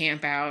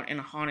camp out in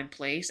a haunted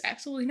place.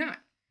 Absolutely not.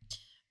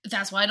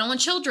 That's why I don't want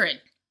children.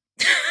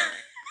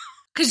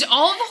 Because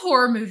all of the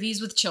horror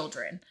movies with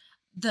children,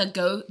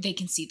 they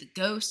can see the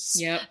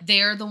ghosts. Yep.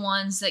 They're the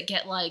ones that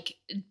get like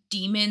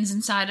demons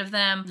inside of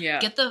them.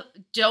 Yeah.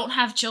 Don't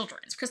have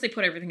children. It's because they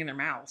put everything in their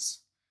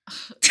mouths.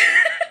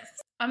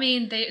 I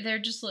mean, they're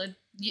just like,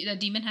 a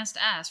demon has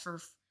to ask for,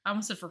 I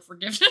almost said for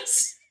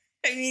forgiveness.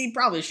 I mean, he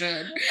probably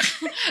should.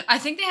 I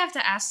think they have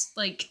to ask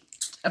like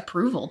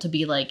approval to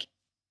be like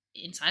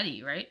inside of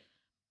you, right?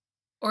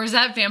 Or is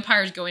that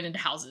vampires going into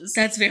houses?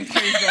 That's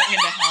vampires going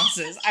into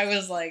houses. I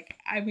was like,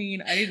 I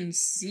mean, I didn't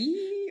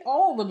see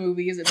all the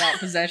movies about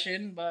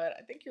possession, but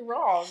I think you're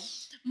wrong.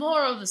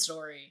 Moral of the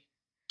story,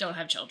 don't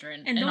have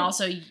children. And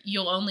also,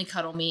 you'll only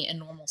cuddle me in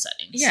normal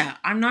settings. Yeah,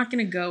 I'm not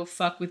going to go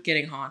fuck with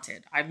getting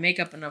haunted. I make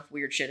up enough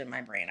weird shit in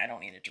my brain. I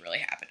don't need it to really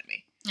happen to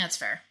me. That's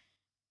fair.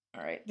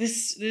 All right,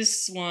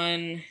 this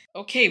one.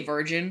 Okay,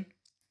 virgin.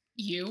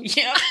 You?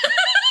 Yeah.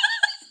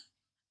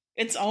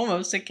 It's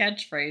almost a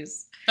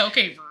catchphrase.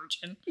 Okay,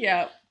 virgin.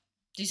 Yeah.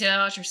 Do you say that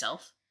about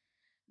yourself?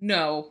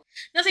 No.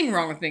 Nothing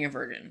wrong with being a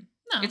virgin.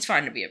 No. It's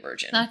fine to be a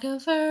virgin. Like a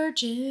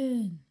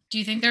virgin. Do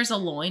you think there's a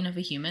loin of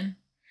a human?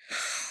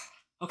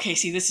 Okay,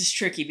 see, this is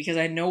tricky because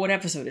I know what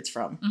episode it's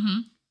from. Mm-hmm.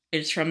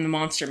 It's from the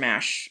Monster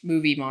Mash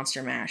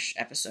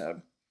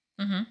episode.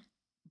 Mm-hmm.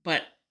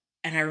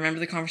 And I remember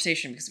the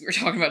conversation because we were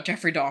talking about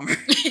Jeffrey Dahmer.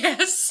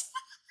 Yes.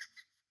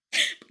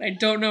 But I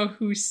don't know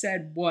who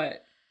said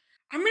what.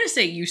 I'm going to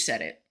say you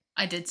said it.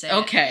 I did say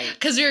okay. it.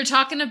 Because we were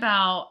talking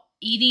about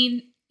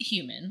eating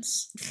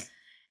humans.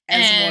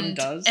 As one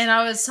does. And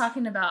I was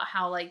talking about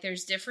how, like,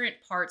 there's different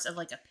parts of,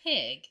 like, a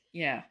pig.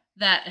 Yeah.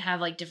 That have,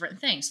 like,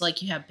 different things.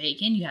 Like, you have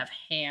bacon, you have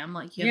ham,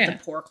 like, you have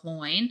the pork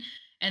loin.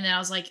 And then I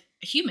was like,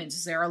 humans,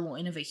 is there a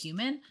loin of a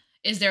human?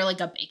 Is there, like,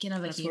 a bacon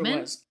of a human? That's what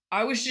it was.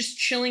 I was just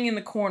chilling in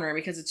the corner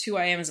because it's who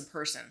I am as a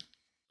person.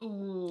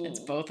 Ooh. It's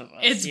both of us.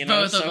 It's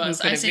both of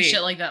us. I say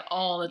shit like that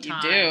all the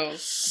time. You do,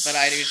 but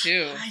I do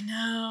too. I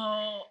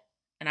know.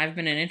 And I've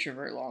been an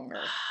introvert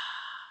longer.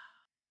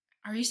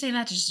 Are you saying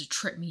that just to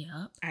trip me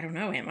up? I don't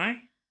know, am I?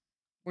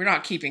 We're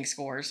not keeping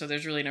score, so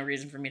there's really no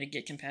reason for me to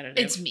get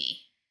competitive. It's me.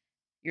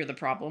 You're the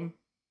problem.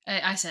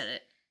 I said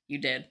it. You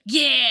did.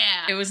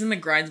 Yeah! It was in the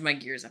Grinds My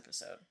Gears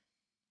episode.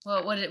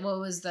 What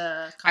was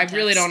the context? I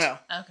really don't know.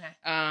 Okay.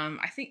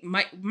 I think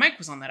Mike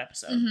was on that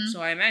episode,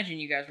 so I imagine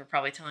you guys were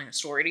probably telling a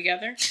story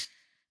together,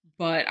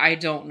 but I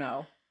don't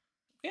know.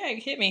 Yeah,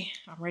 hit me.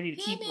 I'm ready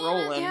to keep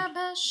rolling.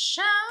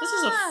 This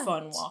is a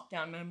fun walk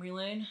down memory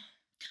lane.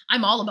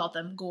 I'm all about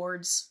them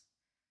gourds.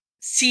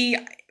 See,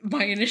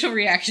 my initial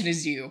reaction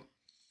is you,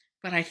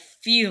 but I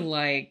feel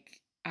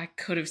like I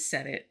could have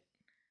said it.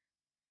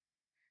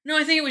 No,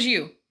 I think it was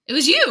you. It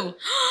was you.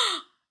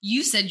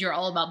 You said you're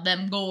all about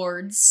them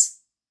gourds.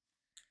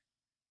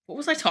 What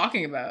was I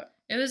talking about?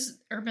 It was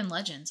urban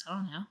legends. I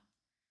don't know.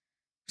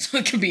 So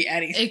it could be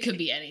anything. It could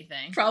be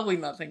anything. Probably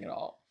nothing at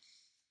all.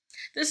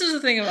 This is the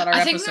thing about our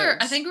episodes.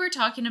 I think we were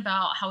talking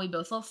about how we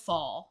both love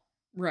fall.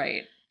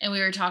 Right. And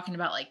we were talking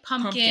about like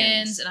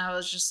pumpkins. And I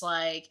was just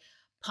like,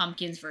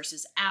 pumpkins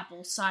versus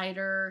apple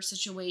cider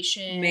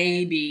situation.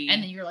 Maybe.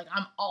 And then you're like,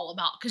 I'm all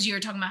about, because you were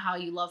talking about how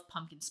you love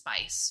pumpkin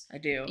spice. I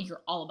do.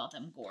 You're all about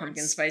them gourds.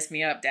 Pumpkin spice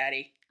me up,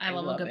 daddy. I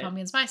love a good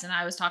pumpkin spice. And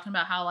I was talking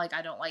about how like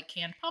I don't like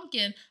canned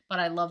pumpkin, but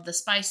I love the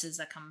spices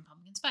that come in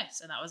pumpkin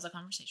spice. And that was the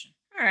conversation.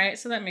 All right.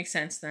 So that makes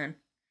sense then.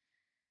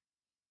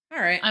 All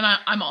right.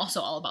 I'm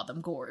also all about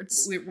them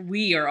gourds.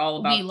 We are all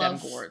about them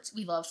gourds.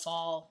 We love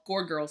fall.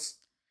 Gourd girls.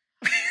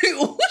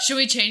 Should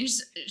we change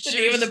the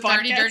name of the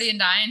podcast? Dirty and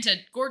Dying to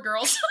Gourd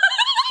Girls?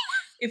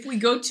 If we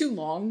go too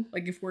long,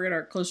 like if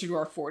we're closer to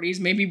our 40s,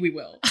 maybe we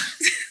will.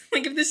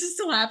 Like if this is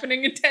still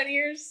happening in 10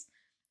 years,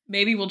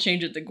 maybe we'll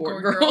change it to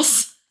Gourd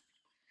Girls.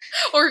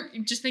 Or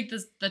just make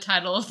this the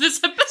title of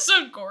this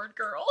episode Gourd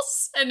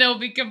Girls. And it'll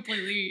be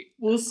completely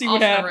We'll see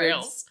what happens.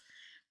 Rails.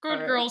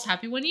 Gourd Girls,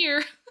 happy 1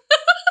 year.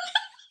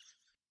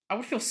 I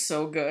would feel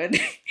so good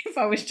if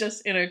I was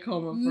just in a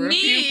coma for a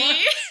few months.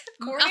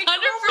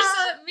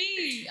 100%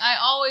 me. I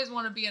always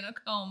want to be in a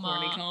coma.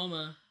 Corny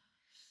coma.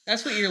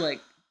 That's what your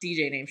like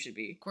DJ name should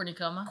be. Corny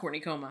coma. Corny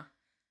coma.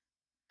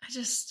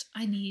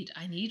 I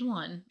need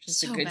one.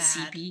 Just so a good bad.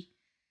 CP.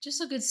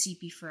 Just a good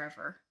CP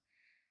forever.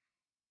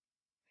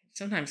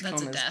 Sometimes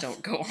that's comas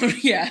don't go on.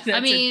 Yeah.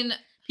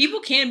 People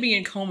can be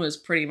in comas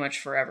pretty much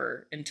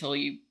forever until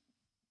you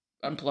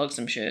unplug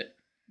some shit.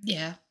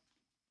 Yeah.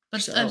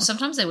 But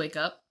sometimes they wake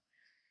up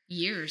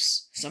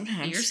years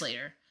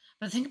later.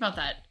 But think about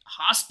that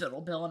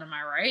hospital bill, am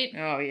I right?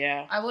 Oh,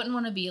 yeah. I wouldn't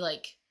want to be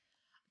like,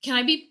 can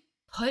I be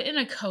put in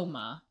a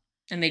coma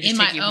and they just in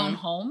take my you own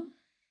home?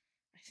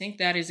 I think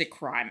that is a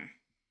crime.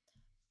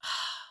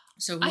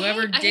 So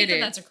whoever did it,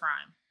 that's a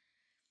crime.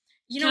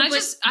 You know,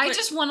 I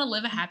just want to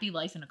live a happy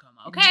life in a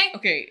coma, okay?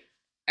 Okay.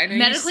 I know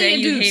medically you say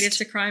induced. you hate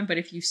it's a crime, but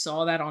if you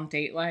saw that on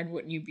Dateline,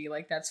 wouldn't you be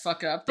like, that's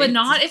fucked up? But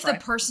not if the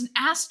person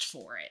asked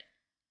for it.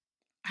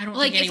 I don't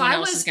Like think anyone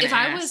else is going to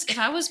ask. if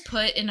I was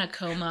put in a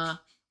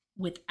coma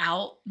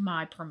without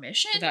my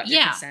permission, Without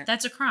your consent.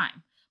 that's a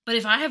crime. But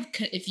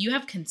if you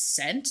have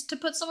consent to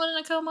put someone in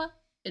a coma,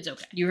 it's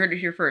okay. You heard it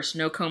here first.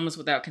 No comas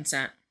without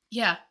consent.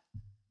 Yeah.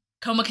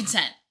 Coma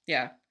consent.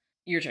 Yeah.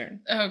 Your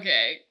turn.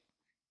 Okay.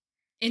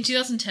 In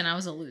 2010, I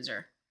was a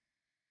loser.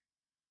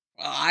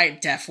 Well, I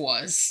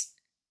was.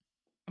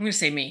 I'm going to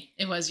say me.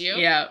 It was you?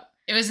 Yeah.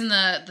 It was in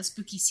the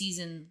spooky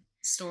season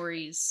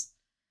stories.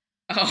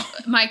 Oh.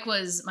 Mike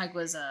was a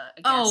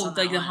guest on that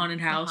like the one. haunted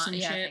house and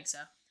yeah, shit? I think so.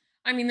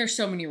 I mean, there's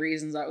so many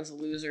reasons I was a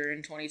loser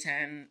in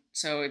 2010,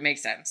 so it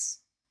makes sense.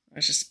 I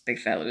was just a big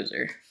fat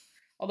loser.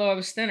 Although I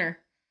was thinner.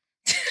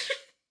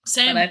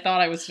 Same. But I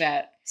thought I was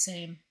fat.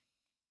 Same.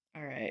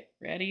 All right.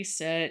 Ready,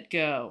 set,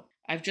 go.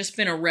 I've just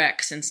been a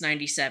wreck since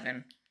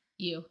 97.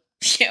 You.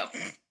 Yeah.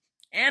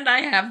 And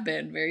I have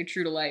been. Very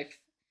true to life.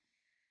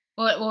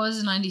 What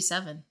was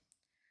 97?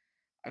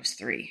 I was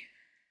 3.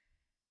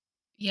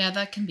 Yeah,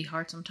 that can be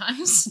hard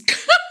sometimes.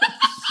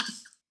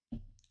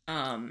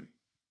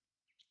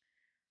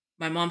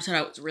 My mom said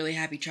I was a really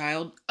happy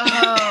child.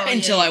 Oh,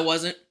 until yeah. I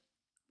wasn't.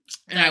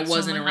 And That's I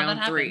wasn't normally how around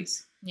that 3.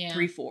 happens. Yeah.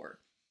 3, 4.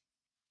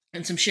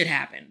 And some shit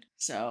happened.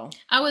 So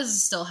I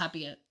was still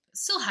happy a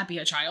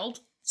child.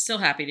 still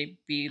happy to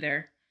be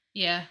there.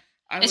 Yeah.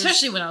 I was,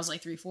 Especially when I was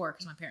like 3, 4,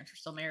 because my parents were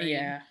still married.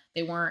 Yeah. And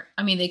they weren't,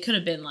 I mean, they could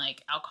have been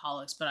like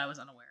alcoholics, but I was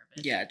unaware of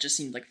it. Yeah, it just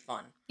seemed like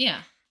fun.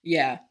 Yeah.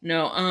 Yeah.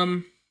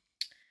 No,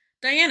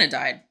 Diana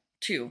died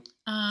too.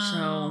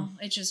 So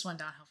it just went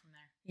downhill from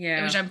there.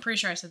 Yeah. Which I'm pretty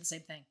sure I said the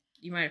same thing.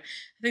 You might.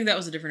 I think that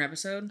was a different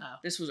episode. Oh.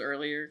 This was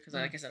earlier because,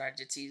 like I said, I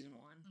did season 1.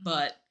 Mm-hmm.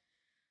 But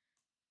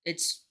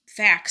it's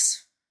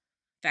facts,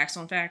 facts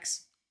on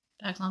facts.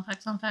 Facts on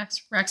facts on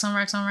facts. Racks on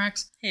racks on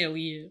racks. Hell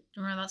yeah! Do you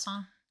remember that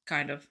song?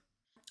 Kind of.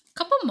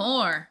 Couple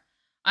more.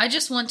 I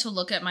just want to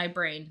look at my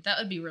brain. That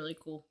would be really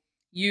cool.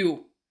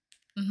 You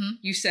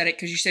Mm-hmm. said it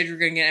because you said you were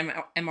going to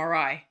get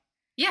MRI,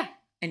 Yeah.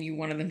 and you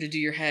wanted them to do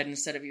your head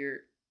instead of your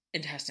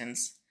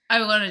intestines. I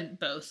wanted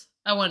both.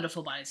 I wanted a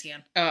full body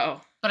scan.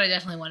 Oh. But I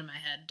definitely wanted my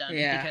head done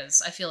Yeah.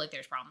 because I feel like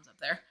there's problems up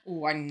there.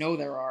 Oh, I know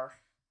there are.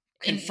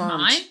 In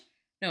Confirmed. mine?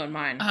 No, in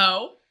mine.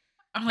 Oh.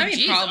 I'm like, I mean,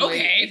 geez, probably.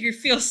 okay. If you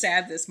feel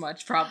sad this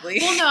much, probably.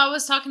 Well, no, I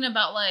was talking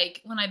about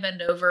like when I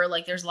bend over,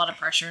 like there's a lot of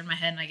pressure in my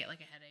head and I get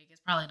like a headache.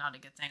 It's probably not a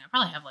good thing. I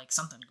probably have like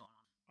something going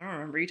on. I don't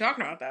remember you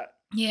talking about that.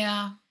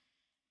 Yeah.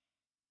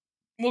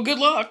 Well, good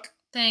luck.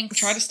 Thanks.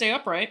 Try to stay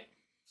upright.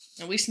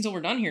 At least until we're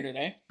done here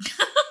today.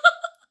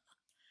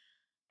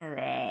 All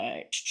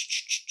right.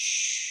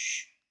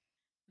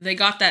 They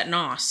got that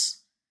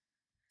nos.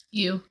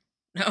 You.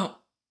 No.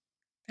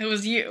 It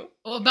was you.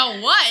 Well,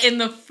 about what? In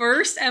the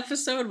first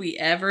episode we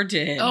ever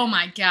did. Oh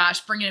my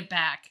gosh, bringing it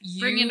back.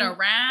 Bring it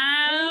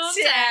around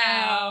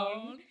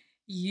town.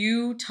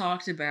 You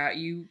talked about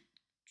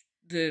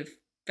the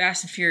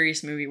Fast and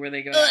Furious movie where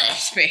they go to outer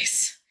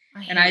space.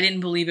 And I didn't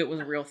believe it was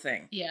a real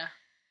thing. Yeah.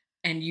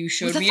 And you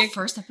showed Was that me the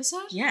first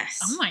episode? Yes.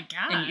 Oh my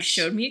gosh. And you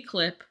showed me a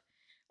clip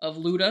of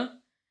Luda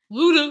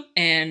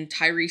and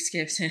Tyrese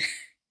Gibson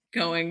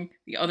going,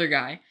 the other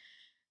guy,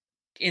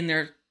 in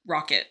their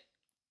rocket.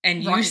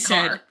 And you Rocket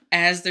said, car.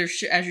 as you're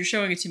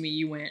showing it to me,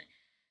 you went,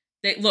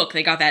 they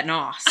got that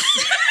nos.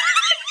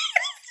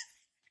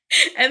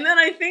 And then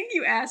I think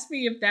you asked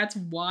me if that's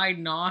why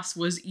nos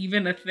was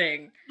even a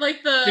thing.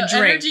 Like the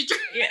drink. energy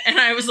drink. Yeah, and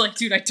I was like,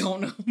 dude, I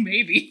don't know.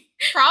 Maybe.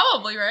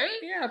 Probably, right?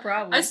 Yeah,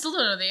 probably. I still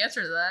don't know the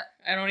answer to that.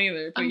 I don't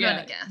either. But I'm yeah,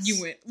 gonna guess.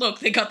 you went, look,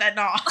 they got that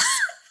nos.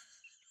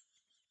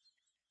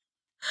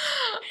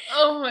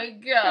 Oh my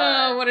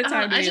god. Oh, what a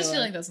time to I be just feel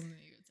alive. like that's something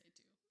you would say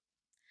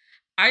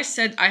too. I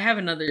said, I have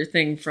another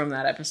thing from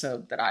that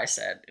episode that I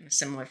said in a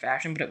similar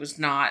fashion, but it was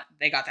not,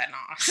 they got that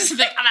nos. They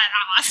got that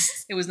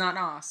nos. It was not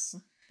nos.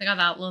 They got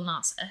that Lil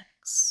Nas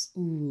X.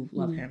 Ooh,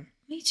 love Ooh. him.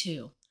 Me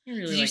too. I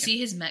really Did you like see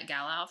his Met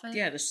Gala outfit? him.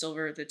 Yeah,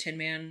 the Tin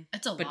Man.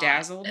 It's a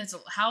bedazzled. lot.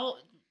 How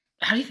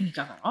do you think he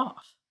got that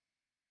off?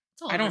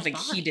 It's all I over don't his think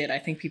body. he did. I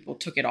think people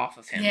took it off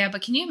of him. Yeah,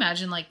 but can you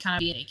imagine like kind of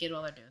being naked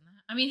while they're doing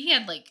that? I mean, he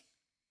had like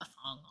a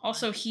thong on.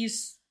 Also,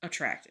 he's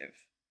attractive.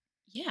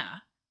 Yeah.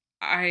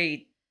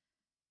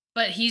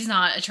 But he's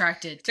not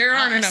attracted to there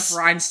aren't us. enough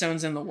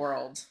rhinestones in the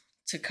world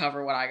to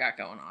cover what I got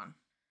going on.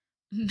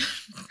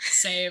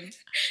 Saved.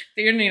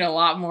 They're gonna need a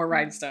lot more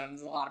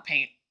rhinestones, a lot of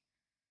paint,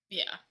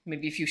 Yeah.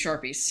 maybe a few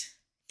Sharpies.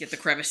 Get the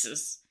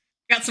crevices.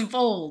 Got some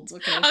folds.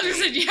 What can I was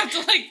say? gonna say, you have to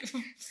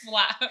like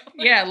flap.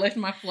 Yeah, lift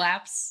my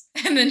flaps.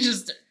 And then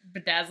just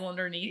bedazzle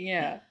underneath.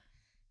 Yeah.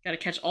 Gotta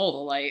catch all the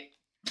light.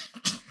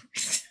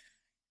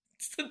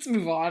 Let's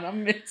move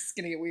on. It's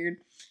gonna get weird.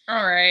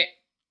 All right.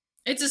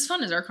 It's as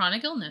fun as our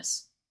chronic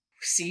illness.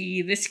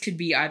 See, this could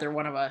be either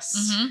one of us.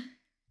 Mm-hmm.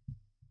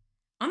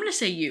 I'm gonna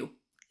say you.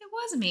 It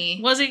was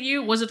me. Was it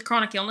you? Was it the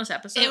chronic illness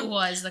episode? It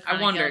was the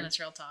chronic wondered. illness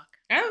real talk.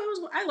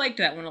 I liked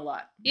that one a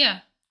lot. Yeah.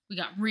 We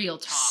got real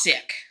talk.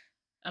 Sick.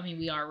 I mean,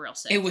 we are real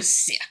sick. It was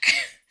sick.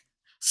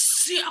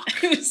 sick.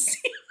 It was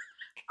sick.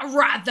 I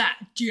ride that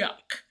dick.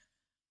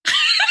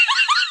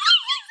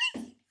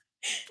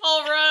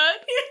 all run.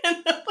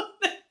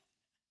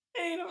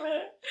 Wait a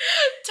minute.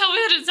 Tell me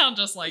that it sounds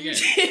just like it.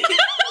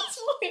 That's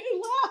why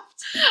I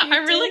laughed.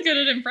 I'm really good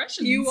at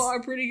impressions. You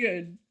are pretty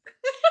good.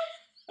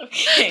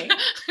 Okay.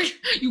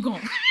 You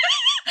gon'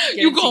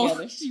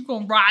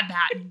 ride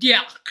that dick.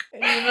 I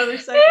need another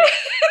second.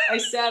 I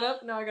sat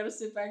up, now I gotta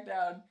sit back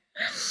down.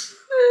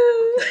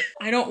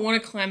 I don't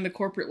want to climb the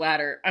corporate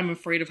ladder. I'm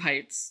afraid of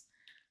heights.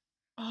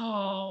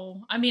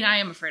 Oh, I mean, I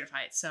am afraid of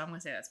heights, so I'm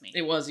gonna say that's me.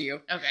 It was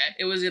you. Okay.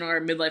 It was in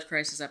our midlife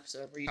crisis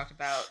episode where you talked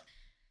about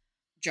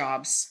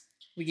jobs.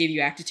 We gave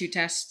you aptitude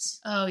tests.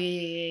 Oh,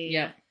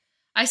 yeah.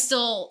 I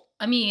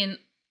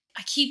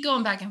keep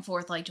going back and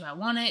forth, like, do I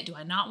want it? Do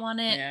I not want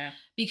it? Yeah.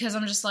 Because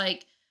I'm just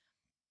like,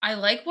 I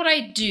like what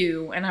I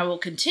do, and I will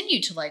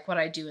continue to like what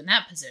I do in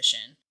that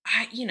position.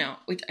 I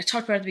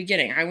talked about it at the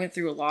beginning. I went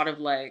through a lot of,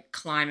 like,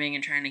 climbing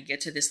and trying to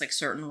get to this, like,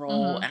 certain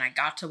role, and I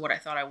got to what I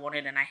thought I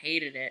wanted, and I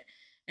hated it.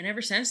 And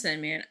ever since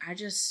then, man, I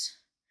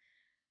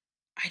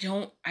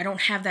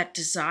don't have that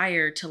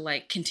desire to,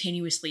 like,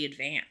 continuously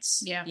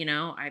advance. Yeah.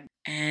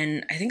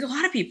 And I think a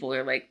lot of people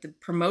are like, the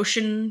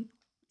promotion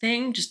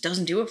thing just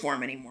doesn't do it for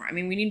them anymore. I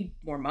mean, we need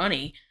more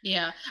money.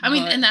 Yeah. I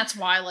mean, and that's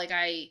why, like,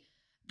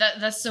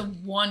 that's the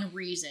one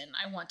reason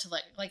I want to,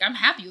 like, I'm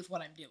happy with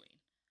what I'm doing.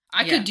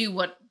 I could do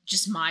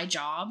just my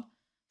job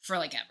for,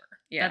 like, ever.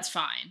 Yeah. That's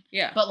fine.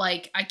 Yeah. But,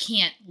 like, I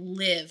can't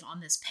live on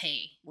this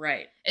pay.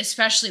 Right.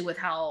 Especially with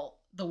how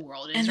the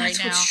world is right now. And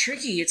that's what's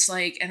tricky. It's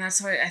like, and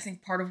that's why I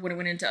think part of what it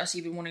went into us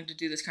even wanting to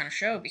do this kind of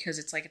show, because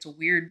it's like, it's a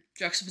weird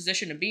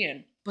juxtaposition to be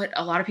in. But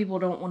a lot of people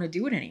don't want to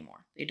do it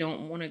anymore. They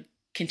don't want to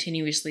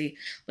continuously,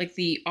 like,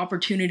 the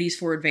opportunities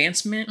for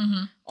advancement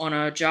on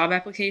a job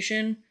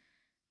application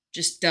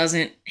just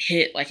doesn't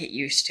hit like it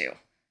used to.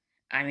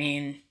 I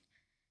mean,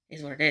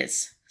 is what it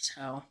is.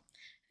 So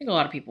I think a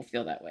lot of people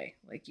feel that way.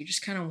 Like, you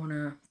just kind of want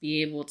to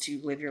be able to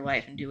live your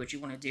life and do what you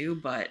want to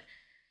do,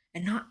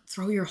 and not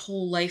throw your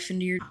whole life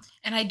into your...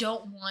 And I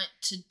don't want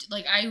to,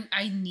 like,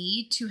 I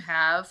need to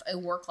have a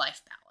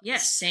work-life balance.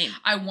 Yes, same.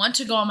 I want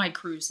to go on my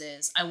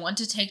cruises. I want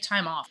to take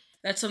time off.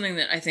 That's something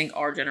that I think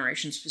our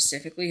generation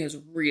specifically has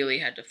really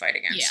had to fight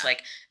against. Yeah.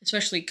 Like,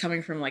 especially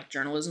coming from, like,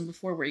 journalism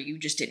before, where you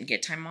just didn't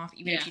get time off.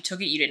 Even if you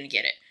took it, you didn't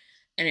get it.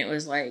 And it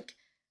was like...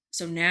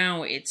 So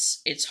now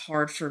it's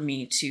hard for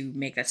me to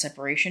make that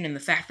separation. And the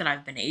fact that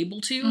I've been able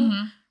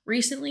to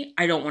recently,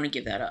 I don't want to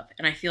give that up.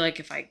 And I feel like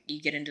if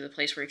you get into the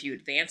place where if you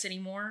advance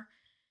anymore,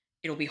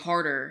 it'll be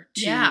harder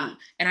to... Yeah.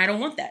 And I don't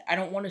want that. I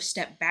don't want to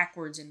step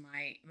backwards in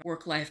my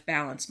work-life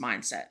balance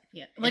mindset.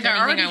 Yeah. Like, I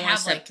already want to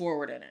step like,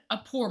 forward in it. A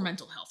poor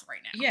mental health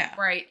right now. Yeah.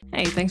 Right.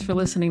 Hey, thanks for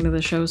listening to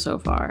the show so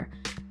far.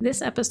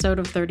 This episode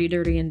of 30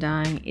 Dirty and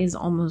Dying is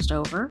almost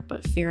over,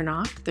 but fear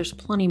not, there's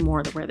plenty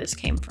more to where this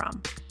came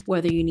from.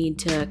 Whether you need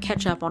to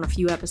catch up on a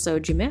few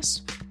episodes you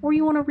missed, or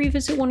you want to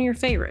revisit one of your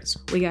favorites,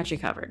 we got you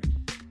covered.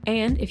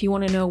 And if you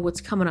want to know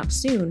what's coming up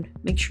soon,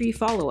 make sure you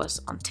follow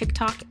us on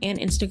TikTok and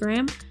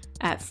Instagram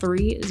at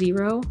 30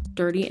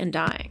 Dirty and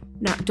Dying.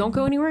 Now, don't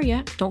go anywhere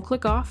yet. Don't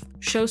click off.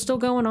 Show's still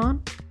going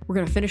on. We're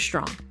going to finish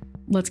strong.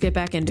 Let's get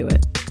back into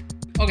it.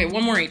 Okay,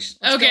 one more each.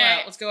 Let's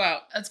go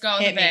out. Let's go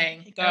with a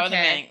bang. Go out with a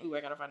bang. Ooh,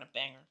 I gotta find a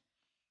banger.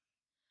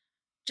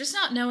 Just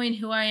not knowing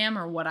who I am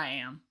or what I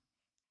am.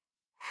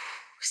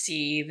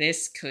 See,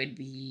 this could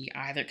be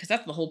either, because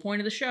that's the whole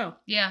point of the show.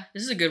 Yeah.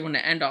 This is a good one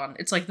to end on.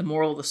 It's like the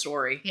moral of the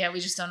story. Yeah, we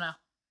just don't know.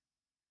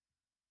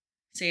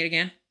 Say it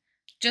again.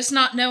 Just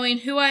not knowing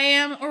who I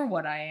am or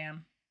what I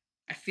am.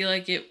 I feel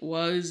like it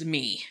was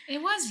me.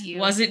 It was you.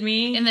 Was it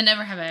me? In the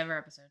Never Have I Ever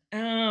episode.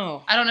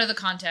 Oh. I don't know the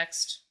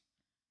context,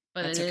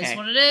 but that's it okay. is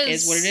what it is. It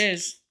is what it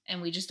is.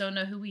 And we just don't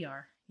know who we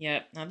are.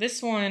 Yep. Now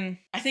this one,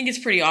 I think it's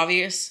pretty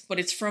obvious, but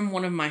it's from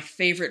one of my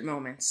favorite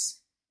moments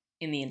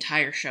in the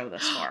entire show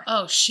thus far.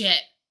 Oh, shit.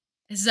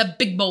 This is a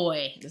big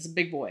boy. This is a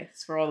big boy.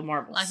 It's for all the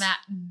marbles. Like that.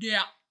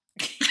 Yeah.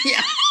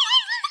 Yeah.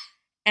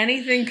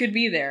 Anything could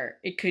be there.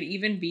 It could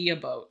even be a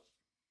boat.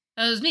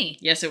 That was me.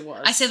 Yes, it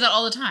was. I say that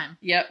all the time.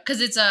 Yep. Because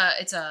it's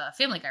a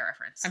Family Guy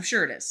reference. I'm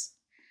sure it is.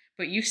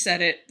 But you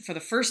said it for the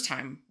first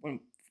time when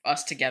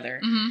us together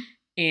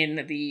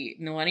in the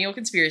Millennial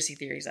Conspiracy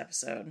Theories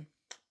episode,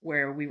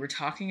 where we were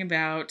talking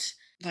about,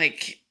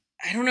 like,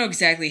 I don't know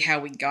exactly how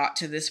we got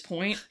to this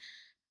point,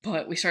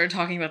 but we started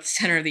talking about the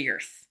center of the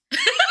earth.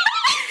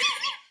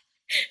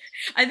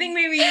 I think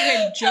maybe you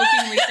had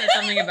jokingly said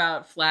something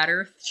about flat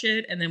earth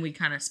shit, and then we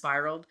kind of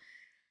spiraled.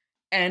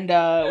 And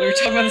we were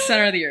talking about the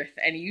center of the earth,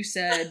 and you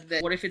said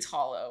that, what if it's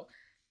hollow?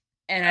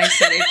 And I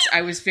said,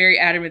 I was very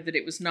adamant that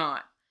it was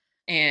not.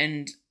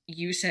 And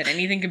you said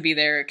anything could be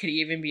there, it could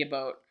even be a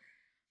boat.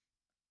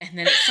 And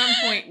then at some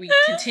point, we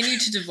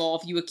continued to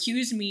devolve. You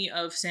accused me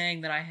of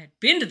saying that I had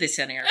been to the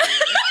center of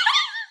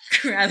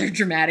the earth, rather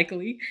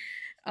dramatically.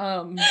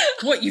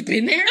 What, you've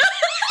been there?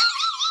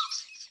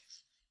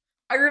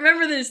 I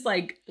remember this,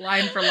 like,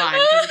 line for line,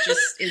 because it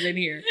just is in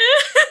here.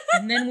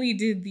 And then we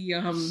did the,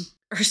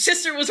 her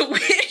sister was a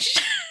witch.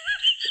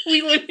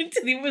 We went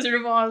into the Wizard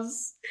of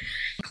Oz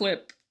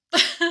clip.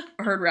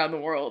 Heard around the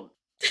world.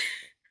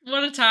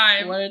 What a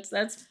time.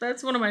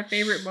 That's one of my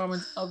favorite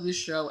moments of the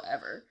show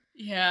ever.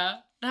 Yeah.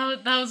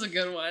 That was a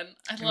good one.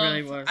 It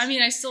really was. I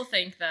mean, I still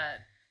think that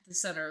the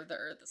center of the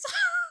Earth is.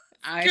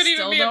 I Could even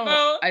still be a don't.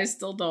 boat. I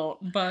still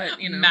don't. But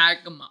you know,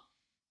 Magma.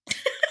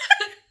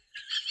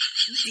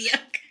 yuck.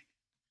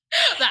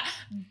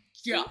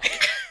 Yuck.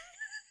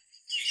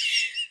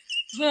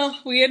 Well,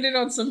 we ended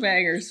on some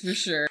bangers for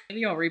sure.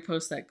 Maybe I'll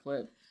repost that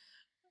clip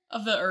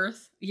Of the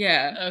Earth.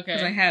 Yeah. Okay.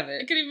 Because I have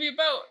It it. could even be a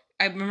boat.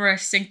 I remember I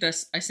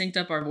synced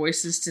up our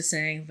voices to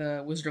saying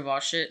the Wizard of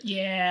Oz shit.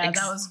 Yeah,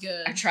 that was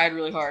good. I tried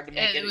really hard to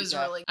make it. It was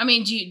really. I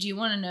mean, do you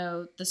want to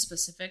know the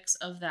specifics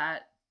of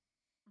that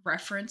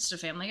reference to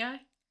Family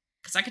Guy?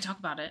 Because I could talk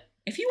about it.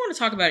 If you want to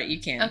talk about it, you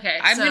can. Okay,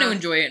 I'm so- going to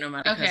enjoy it no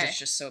matter because Okay. it's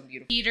just so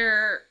beautiful.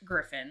 Peter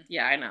Griffin.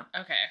 Yeah, I know.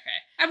 Okay.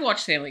 I've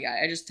watched Family Guy.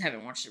 I just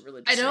haven't watched it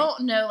religiously. I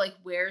don't know like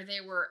where they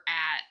were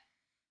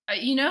at.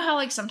 You know how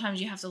like sometimes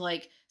you have to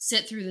like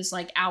sit through this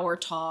like hour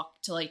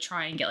talk to like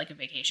try and get like a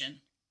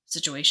vacation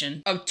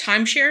situation. Oh,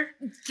 timeshare?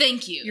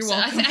 Thank you. You're So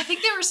welcome. I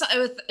think there was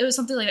it was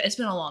something like that. It's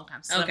been a long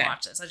time since Okay. I've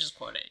watched this. I just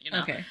quote it. You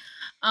know. Okay.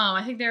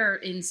 I think they're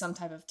in some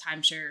type of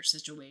timeshare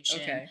situation.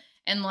 Okay.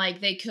 And like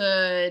they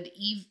could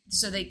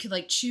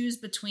like choose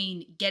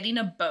between getting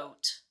a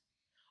boat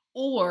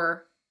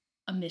or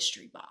a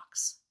mystery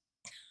box.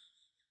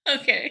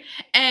 Okay.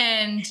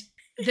 And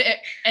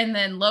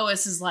then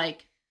Lois is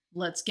like,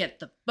 let's get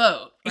the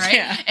boat, right?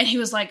 Yeah. And he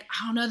was like,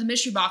 I don't know, the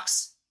mystery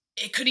box,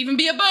 it could even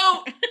be a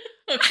boat.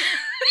 Okay.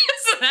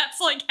 So that's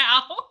like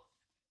how.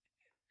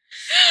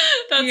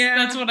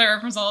 That's what I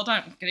reference all the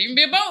time. It could even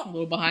be a A boat.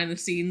 little behind the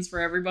scenes for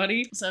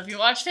everybody. So if you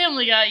watch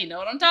Family Guy, you know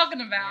what I'm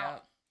talking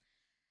about.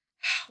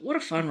 What a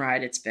fun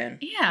ride it's been.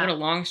 Yeah. What a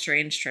long,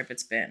 strange trip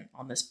it's been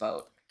on this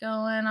boat.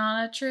 Going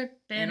on a trip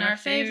in our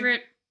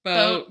favorite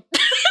boat. boat.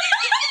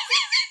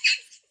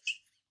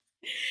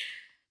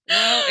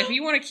 Well, if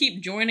you want to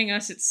keep joining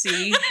us at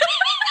sea,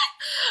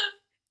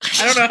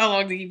 I don't know how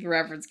long to keep the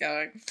reference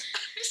going.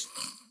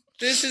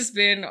 This has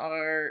been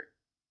our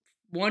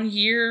 1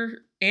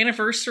 year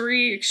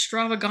anniversary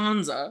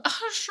extravaganza.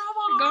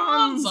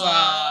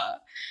 Extravaganza.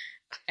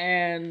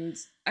 And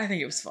I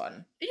think it was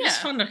fun. It was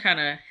Yeah. fun to kind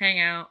of hang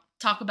out,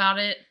 Talk about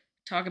it.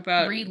 talk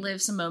about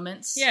Relive some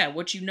moments. yeah,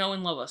 what you know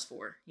and love us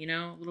for. You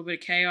know, a little bit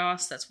of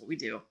chaos. That's what we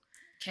do.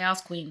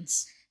 Chaos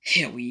Queens.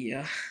 Hell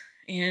yeah.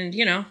 And,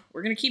 you know,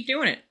 we're going to keep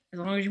doing it as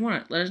long as you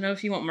want it. Let us know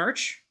if you want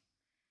merch.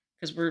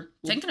 Because we'll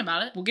Thinking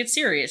about it. get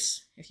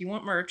serious. If you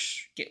want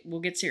merch,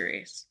 we'll get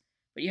serious.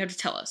 But you have to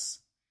tell us.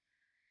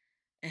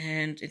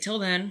 And until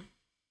then,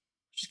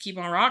 just keep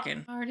on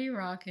rocking. Party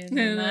rocking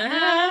In the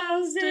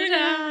house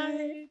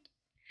tonight.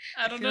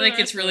 I I don't feel know like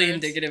the it's really words.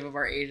 indicative of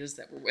our ages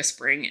that we're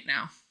whispering it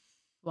now.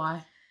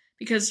 Why?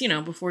 Because, you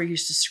know, before you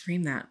used to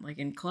scream that, like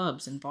in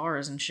clubs and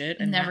bars and shit.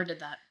 I And never did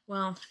that.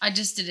 Well, I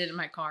just did it in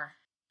my car.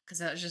 Because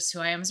that was just who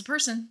I am as a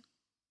person.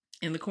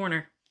 in the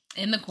corner.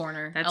 In the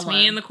corner. That's alone.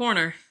 me in the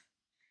corner.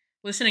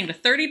 Listening to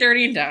 30,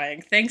 Dirty, and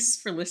Dying. Thanks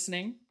for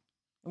listening.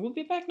 And we'll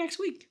be back next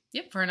week.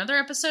 Yep, for another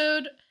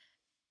episode.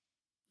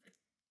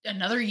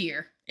 Another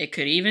year. It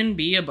could even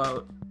be a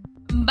boat.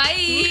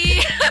 Bye!